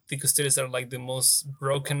 The Custodes are like the most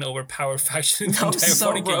broken, overpowered faction in the entire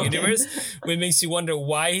 40K universe. Which makes you wonder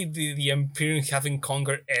why the Imperium haven't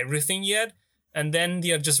conquered everything yet. And then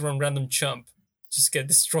they are just one random chump just get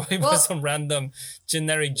destroyed by some random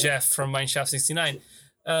generic Jeff from Mineshaft 69.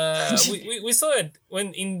 We saw it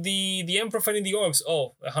when in the Emperor fighting the orcs.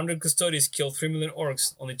 100 Custodes killed 3 million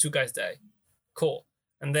orcs. Only 2 guys die. Cool.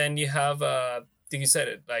 And then you have, I think you said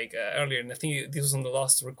it earlier, and I think this was on the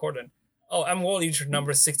last recording. I'm Wall Eater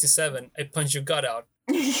number 67. I punch your gut out.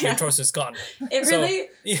 Your torso is gone. It really,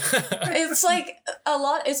 it's like a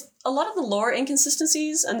lot of the lore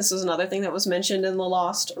inconsistencies, and this was another thing that was mentioned in the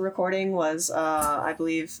lost recording was, I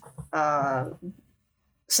believe,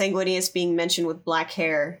 Sanguinius being mentioned with black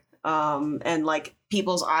hair, and like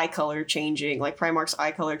people's eye color changing, like Primarch's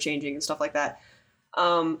eye color changing and stuff like that.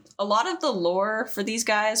 A lot of the lore for these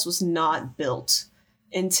guys was not built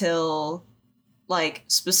until like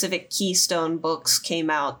specific keystone books came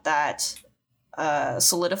out that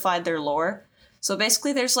solidified their lore. So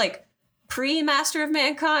basically there's like pre-Master of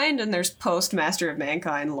Mankind and there's post-Master of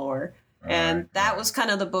Mankind lore. And that was kind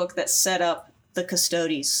of the book that set up the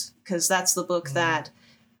Custodes, because that's the book that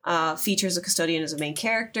features a custodian as a main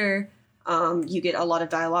character. You get a lot of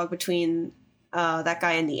dialogue between that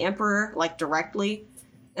guy and the Emperor, like directly.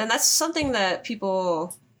 And that's something that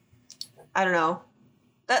people, I don't know,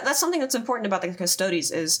 that's something that's important about the Custodes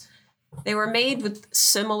is they were made with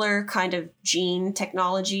similar kind of gene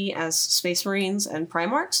technology as Space Marines and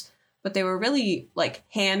Primarchs, but they were really like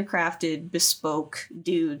handcrafted, bespoke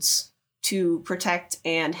dudes to protect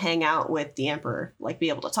and hang out with the Emperor, like be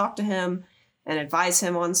able to talk to him and advise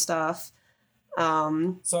him on stuff.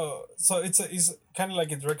 So it's kind of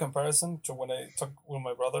like a direct comparison to when I talked with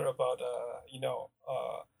my brother about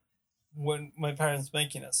when my parents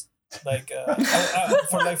making us like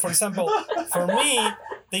for example, for me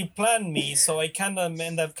they planned me, so I kind of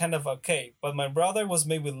end up kind of okay, but my brother was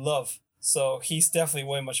made with love, so he's definitely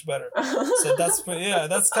way much better. So that's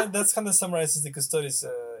kind of summarizes the Custodes.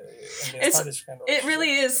 It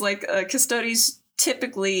really is like Custodes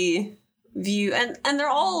typically view, and they're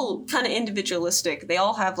all kind of individualistic. They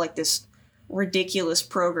all have like this ridiculous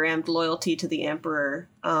programmed loyalty to the Emperor.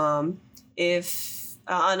 If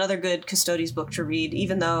another good Custodes book to read,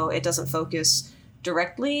 even though it doesn't focus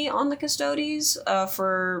directly on the Custodes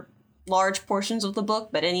for large portions of the book,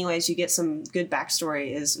 but anyways, you get some good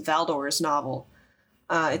backstory, is Valdor's novel.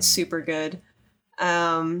 It's super good.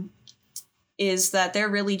 Is that they're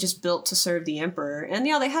really just built to serve the Emperor. And,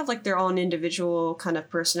 they have, like, their own individual kind of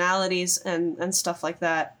personalities and stuff like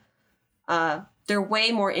that. They're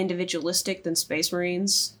way more individualistic than Space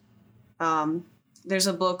Marines. There's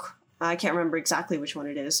a book, I can't remember exactly which one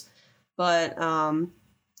it is, but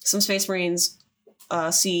some Space Marines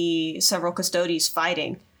see several Custodes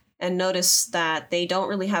fighting and notice that they don't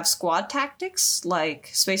really have squad tactics like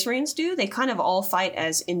Space Marines do. They kind of all fight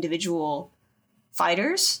as individual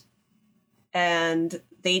fighters, and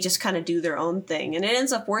they just kind of do their own thing. And it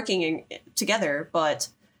ends up working together, but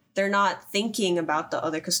they're not thinking about the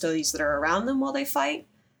other Custodes that are around them while they fight.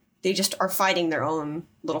 They just are fighting their own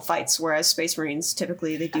little fights, whereas Space Marines,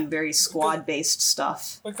 typically, they do very squad-based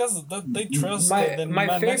stuff. Because they trust that the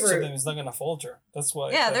man next to them is not going to falter. That's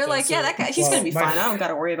why. Yeah, they're like, that guy, he's going to be fine. I don't got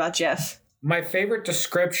to worry about Jeff. My favorite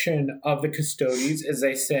description of the Custodes is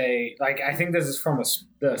they say, like, I think this is from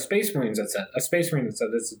the Space Marines that said, a Space Marine that said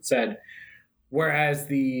this, it said, whereas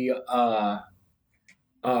the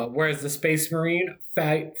Space Marine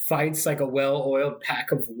fights like a well-oiled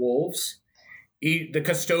pack of wolves, the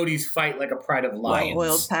Custodes fight like a pride of lions.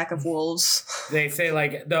 Well-oiled pack of wolves. They say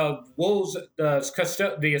like the wolves, the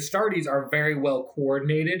Astartes are very well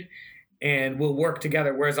coordinated and will work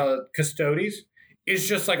together, whereas Custodes is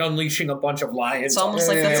just like unleashing a bunch of lions. It's almost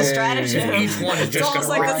like that's a stratagem. Each one is just almost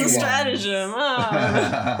like that's a stratagem.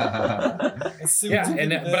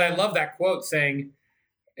 But I love that quote saying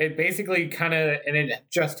it basically kind of, and it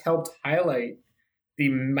just helped highlight the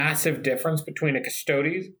massive difference between a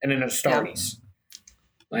Custodes and an Astartes. Yeah.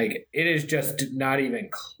 Like, it is just not even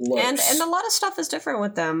close. And a lot of stuff is different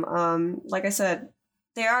with them. Like I said,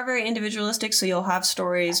 they are very individualistic, so you'll have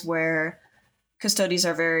stories where Custodes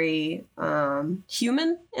are very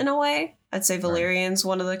human in a way. I'd say Valerian's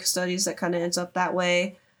one of the Custodes that kind of ends up that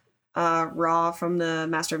way. Ra from the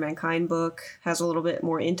Master of Mankind book has a little bit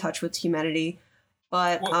more in touch with humanity.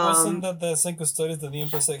 But wasn't that the same Custodes that the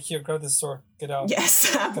Emperor said, "Here, grab this sword, get out"?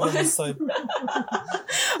 Yes, that was.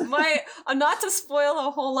 Not to spoil a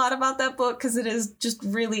whole lot about that book because it is just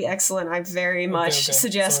really excellent. I very much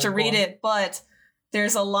suggest to read it. But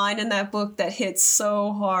there's a line in that book that hits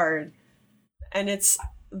so hard, and it's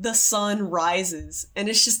 "The sun rises," and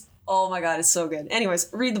it's just, oh my god, it's so good. Anyways,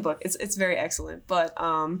 read the book. It's very excellent. But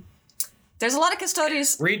there's a lot of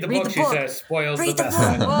Custodes. Read the book, she says. Spoils the best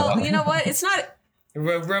one. Well, you know what? It's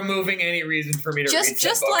removing any reason for me to read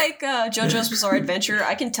just like JoJo's Bizarre Adventure,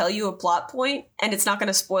 I can tell you a plot point, and it's not going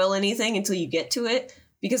to spoil anything until you get to it.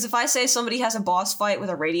 Because if I say somebody has a boss fight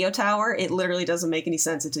with a radio tower, it literally doesn't make any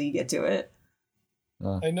sense until you get to it.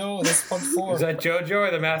 I know, that's part 4. Is that JoJo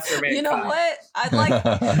or the Mastermind? You know what? I'd like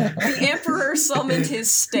the Emperor summoned his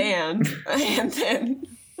stand, and then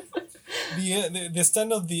the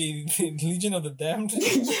stand of the Legion of the Damned.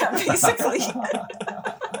 Yeah, basically.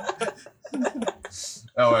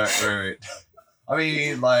 Oh wait. I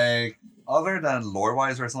mean, like, other than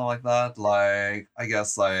lore-wise or something like that, like, I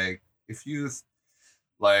guess, like, if you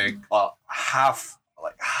like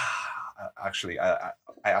actually I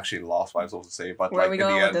actually lost what I was supposed to say, but where like in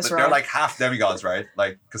the end they're like half demigods, right?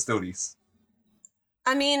 Like Custodes.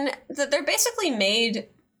 I mean, they're basically made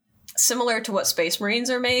similar to what Space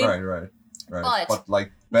Marines are made, Right. But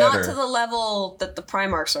like not better. to the level that the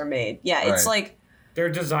Primarchs are made. Yeah, it's like their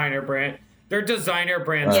designer brand. Their designer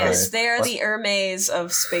brand. Yes, they are the Hermes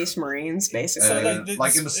of Space Marines, basically.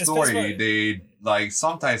 Like in the story, they like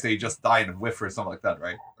sometimes they just die in a whiff or something like that,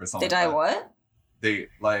 right? Or something. They die what? They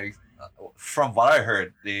like, from what I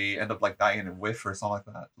heard, they end up like dying in a whiff or something like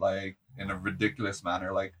that, like in a ridiculous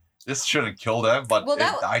manner. Like, this shouldn't kill them, but it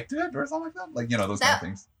died to it or something like that. Like, you know, those kind of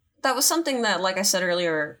things. That was something that, like I said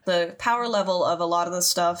earlier, the power level of a lot of the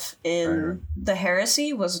stuff in the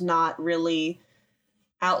Heresy was not really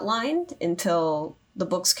outlined until the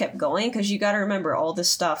books kept going, because you got to remember all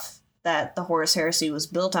this stuff that the Horus Heresy was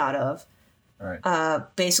built out of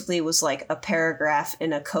basically was like a paragraph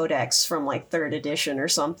in a codex from like 3rd edition or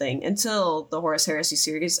something until the Horus Heresy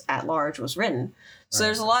series at large was written. So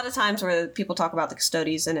there's a lot of times where people talk about the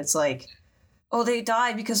Custodes and it's like, oh, they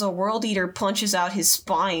died because a World Eater punches out his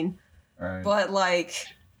spine. But like,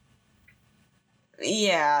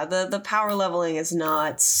 yeah, the power leveling is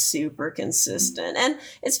not super consistent, and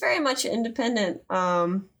it's very much independent.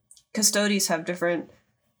 Custodes have different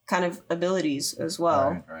kind of abilities as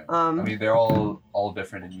well. Right. I mean, they're all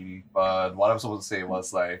different and unique. But what I was supposed to say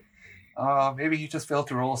was like, maybe you just failed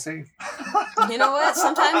to roll a save. You know what?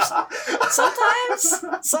 Sometimes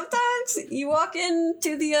you walk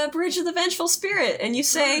into the Bridge of the Vengeful Spirit and you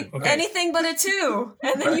say anything but a 2,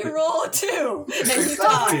 and then you roll a 2 and you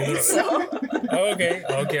die. So. Okay.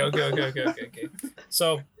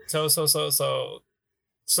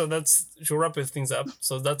 So that's to wrap things up.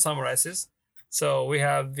 So that summarizes. So we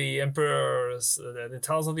have the Emperor's, the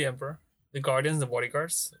Talons of the Emperor, the Guardians, the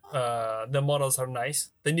Bodyguards. The models are nice.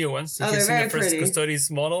 The new ones. You can see the first Custodes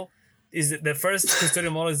model. The first Custodes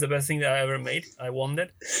model is the best thing that I ever made. I want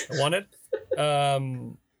it.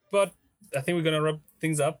 But I think we're gonna wrap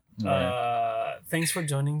things up. Thanks for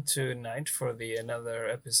joining tonight for another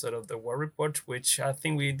episode of the War Report, which I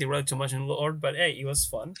think we derailed too much in lore, but hey, it was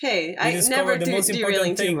fun. Hey, I never do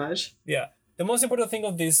derailing too much. Yeah. The most important thing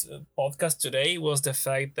of this podcast today was the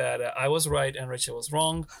fact that I was right and Rachel was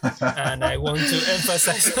wrong. And I want to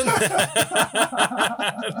emphasize on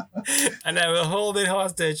that. And I will hold it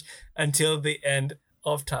hostage until the end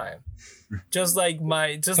of time. Just like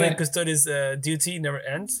Custodes' duty never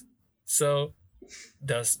ends, so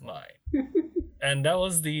does mine. And that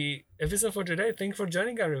was the episode for today. Thanks for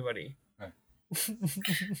joining, everybody.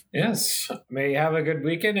 Yes. May you have a good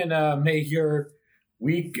weekend, and may your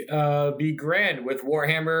week be grand with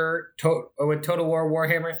with Total War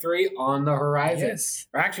Warhammer 3 on the horizon. Yes.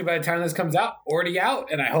 Or actually, by the time this comes out, already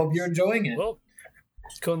out, and I hope you're enjoying it. Well,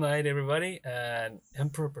 cool night, everybody, and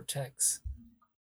Emperor protects.